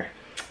everything later.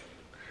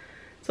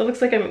 So it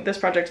looks like this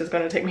project is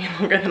going to take me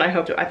longer than I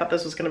hoped. I thought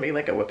this was going to be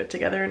like a whip it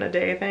together in a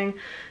day thing.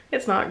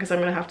 It's not, because I'm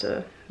going to have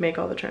to make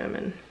all the trim,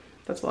 and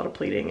that's a lot of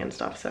pleating and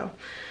stuff. So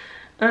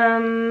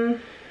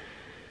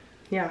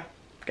yeah,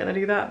 gonna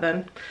do that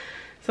then.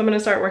 So I'm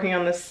gonna start working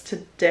on this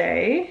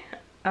today.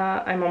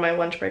 I'm on my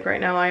lunch break right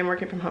now. I am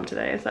working from home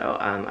today, so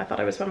I thought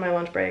I would spend my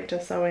lunch break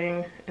just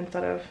sewing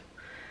instead of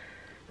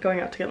going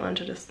out to get lunch.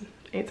 I just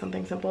ate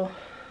something simple.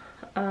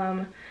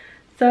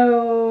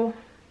 So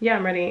yeah,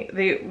 I'm ready.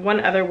 The one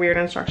other weird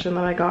instruction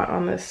that I got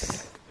on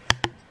this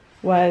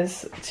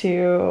was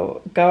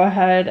to go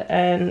ahead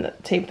and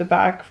tape the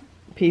back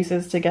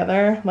pieces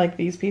together, like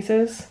these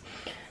pieces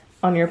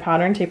on your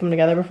pattern, tape them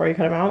together before you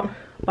cut them out.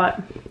 But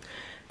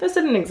this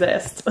didn't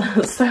exist.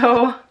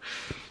 So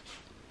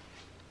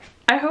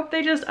I hope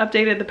they just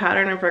updated the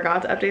pattern and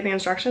forgot to update the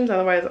instructions.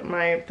 Otherwise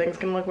my things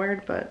can look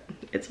weird, but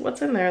it's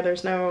what's in there.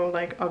 There's no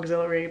like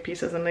auxiliary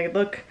pieces and they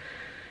look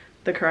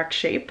the correct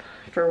shape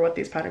for what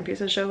these pattern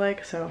pieces show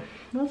like. So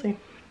we'll see.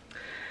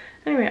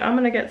 Anyway, I'm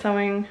gonna get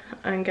sewing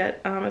and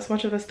get as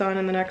much of this done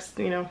in the next,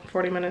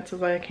 40 minutes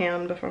as I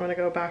can before I'm gonna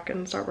go back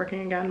and start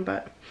working again.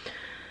 But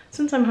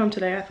since I'm home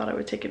today, I thought I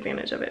would take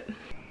advantage of it.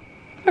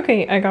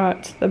 Okay, I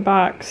got the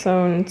back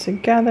sewn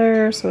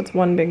together, so it's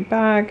one big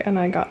bag, and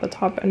I got the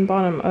top and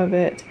bottom of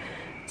it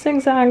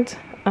zigzagged.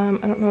 I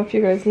don't know if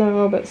you guys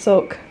know, but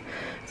silk,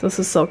 so this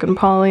is silk and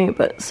poly,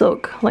 but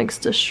silk likes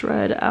to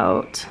shred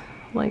out,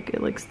 like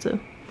it likes to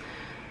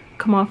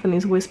come off in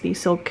these wispy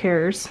silk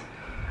hairs,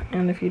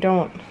 and if you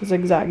don't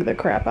zigzag the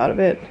crap out of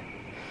it,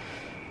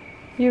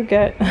 you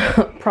get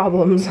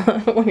problems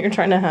when you're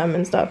trying to hem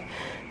and stuff.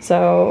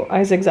 So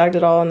I zigzagged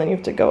it all, and then you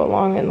have to go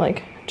along and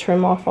like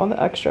trim off all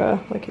the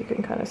extra, like you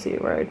can kind of see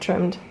where I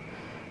trimmed,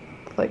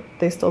 like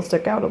they still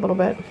stick out a little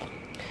bit.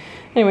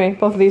 Anyway,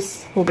 both of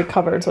these will be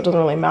covered, so it doesn't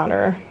really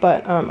matter,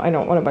 but I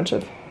don't want a bunch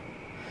of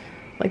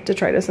like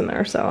detritus in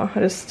there, so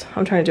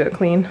I'm trying to do it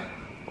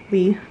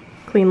cleanly.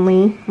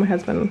 My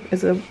husband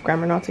is a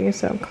grammar Nazi,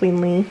 so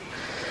cleanly.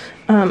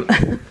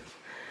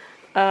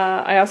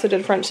 I also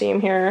did French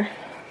seam here,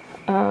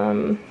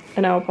 and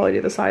I will probably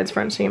do the sides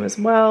French seam as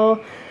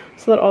well,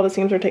 so that all the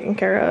seams are taken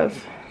care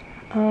of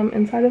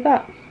inside of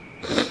that.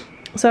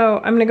 So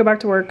I'm gonna go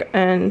back to work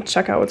and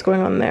check out what's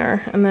going on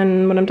there, and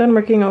then when I'm done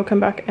working, I'll come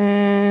back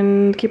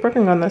and keep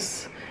working on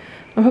this.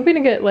 I'm hoping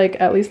to get like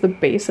at least the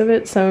base of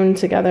it sewn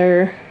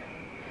together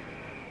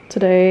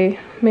today,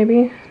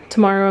 maybe.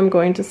 Tomorrow I'm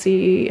going to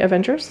see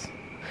Avengers.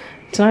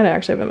 Tonight I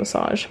actually have a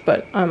massage,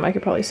 but I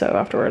could probably sew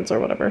afterwards or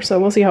whatever, so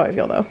we'll see how I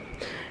feel though.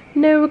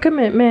 No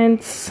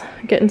commitments.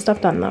 Getting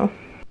stuff done though.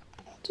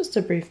 Just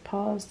a brief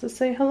pause to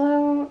say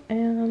hello,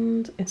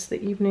 and it's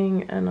the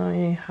evening and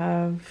I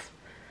have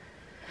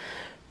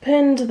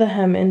pinned the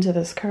hem into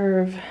this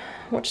curve,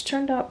 which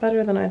turned out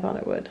better than I thought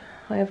it would.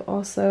 I have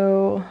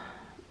also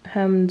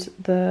hemmed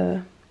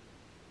the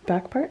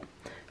back part,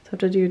 so I have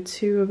to do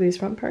 2 of these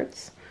front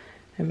parts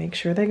and make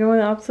sure they go in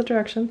opposite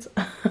directions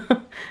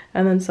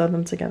and then sew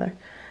them together.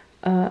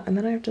 And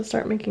then I have to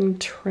start making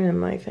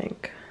trim, I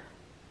think.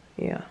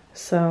 Yeah,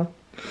 so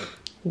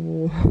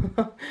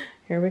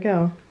here we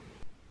go.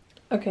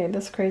 Okay,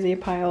 this crazy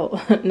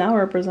pile now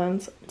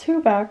represents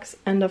 2 backs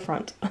and a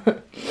front,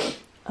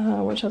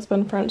 which has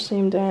been French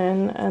seamed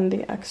in, and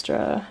the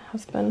extra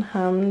has been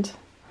hemmed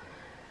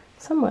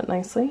somewhat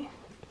nicely.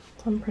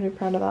 So I'm pretty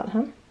proud of that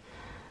hem.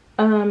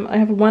 I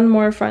have one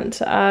more front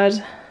to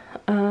add,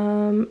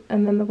 and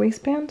then the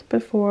waistband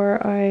before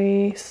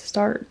I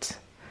start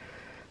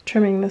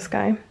trimming this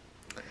guy.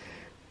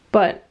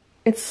 But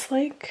it's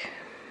like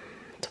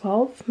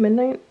 12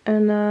 midnight,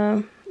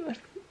 and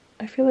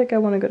I feel like I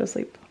want to go to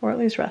sleep, or at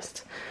least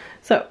rest.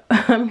 So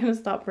I'm gonna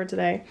stop for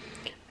today.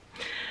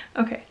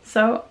 Okay,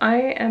 so I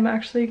am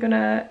actually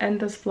gonna end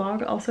this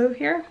vlog also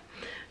here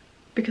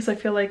because I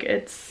feel like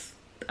it's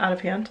out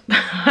of hand.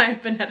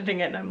 I've been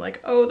editing it and I'm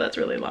like, oh, that's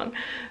really long.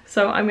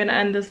 So I'm gonna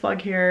end this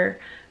vlog here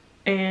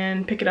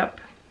and pick it up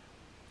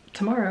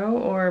tomorrow,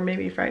 or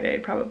maybe Friday,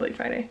 probably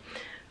Friday,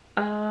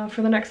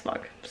 for the next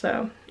vlog.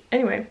 So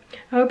anyway,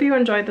 I hope you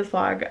enjoyed this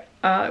vlog. It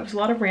was a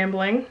lot of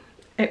rambling.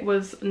 It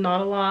was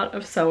not a lot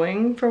of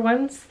sewing for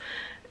once,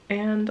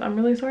 and I'm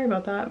really sorry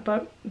about that,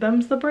 but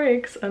them's the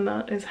breaks, and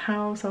that is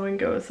how sewing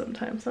goes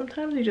sometimes.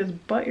 Sometimes you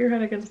just butt your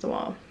head against the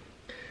wall.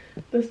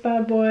 This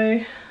bad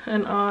boy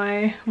and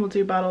I will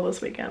do battle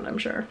this weekend, I'm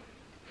sure.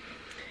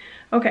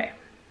 Okay,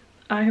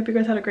 I hope you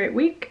guys had a great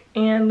week,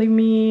 and leave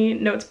me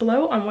notes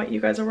below on what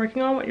you guys are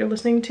working on, what you're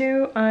listening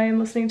to. I am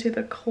listening to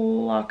The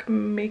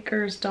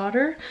Clockmaker's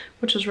Daughter,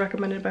 which was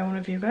recommended by one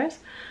of you guys.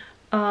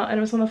 And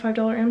it was on the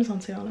 $5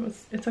 Amazon sale, and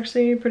it's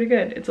actually pretty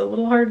good. It's a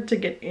little hard to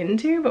get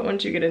into, but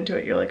once you get into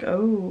it, you're like,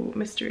 oh,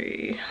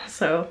 mystery.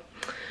 So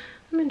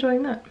I'm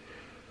enjoying that.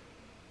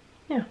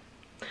 Yeah.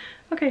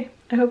 Okay,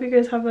 I hope you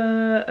guys have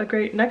a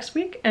great next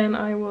week, and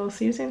I will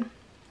see you soon.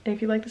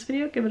 If you like this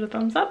video, give it a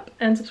thumbs up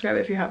and subscribe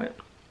if you haven't.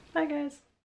 Bye guys.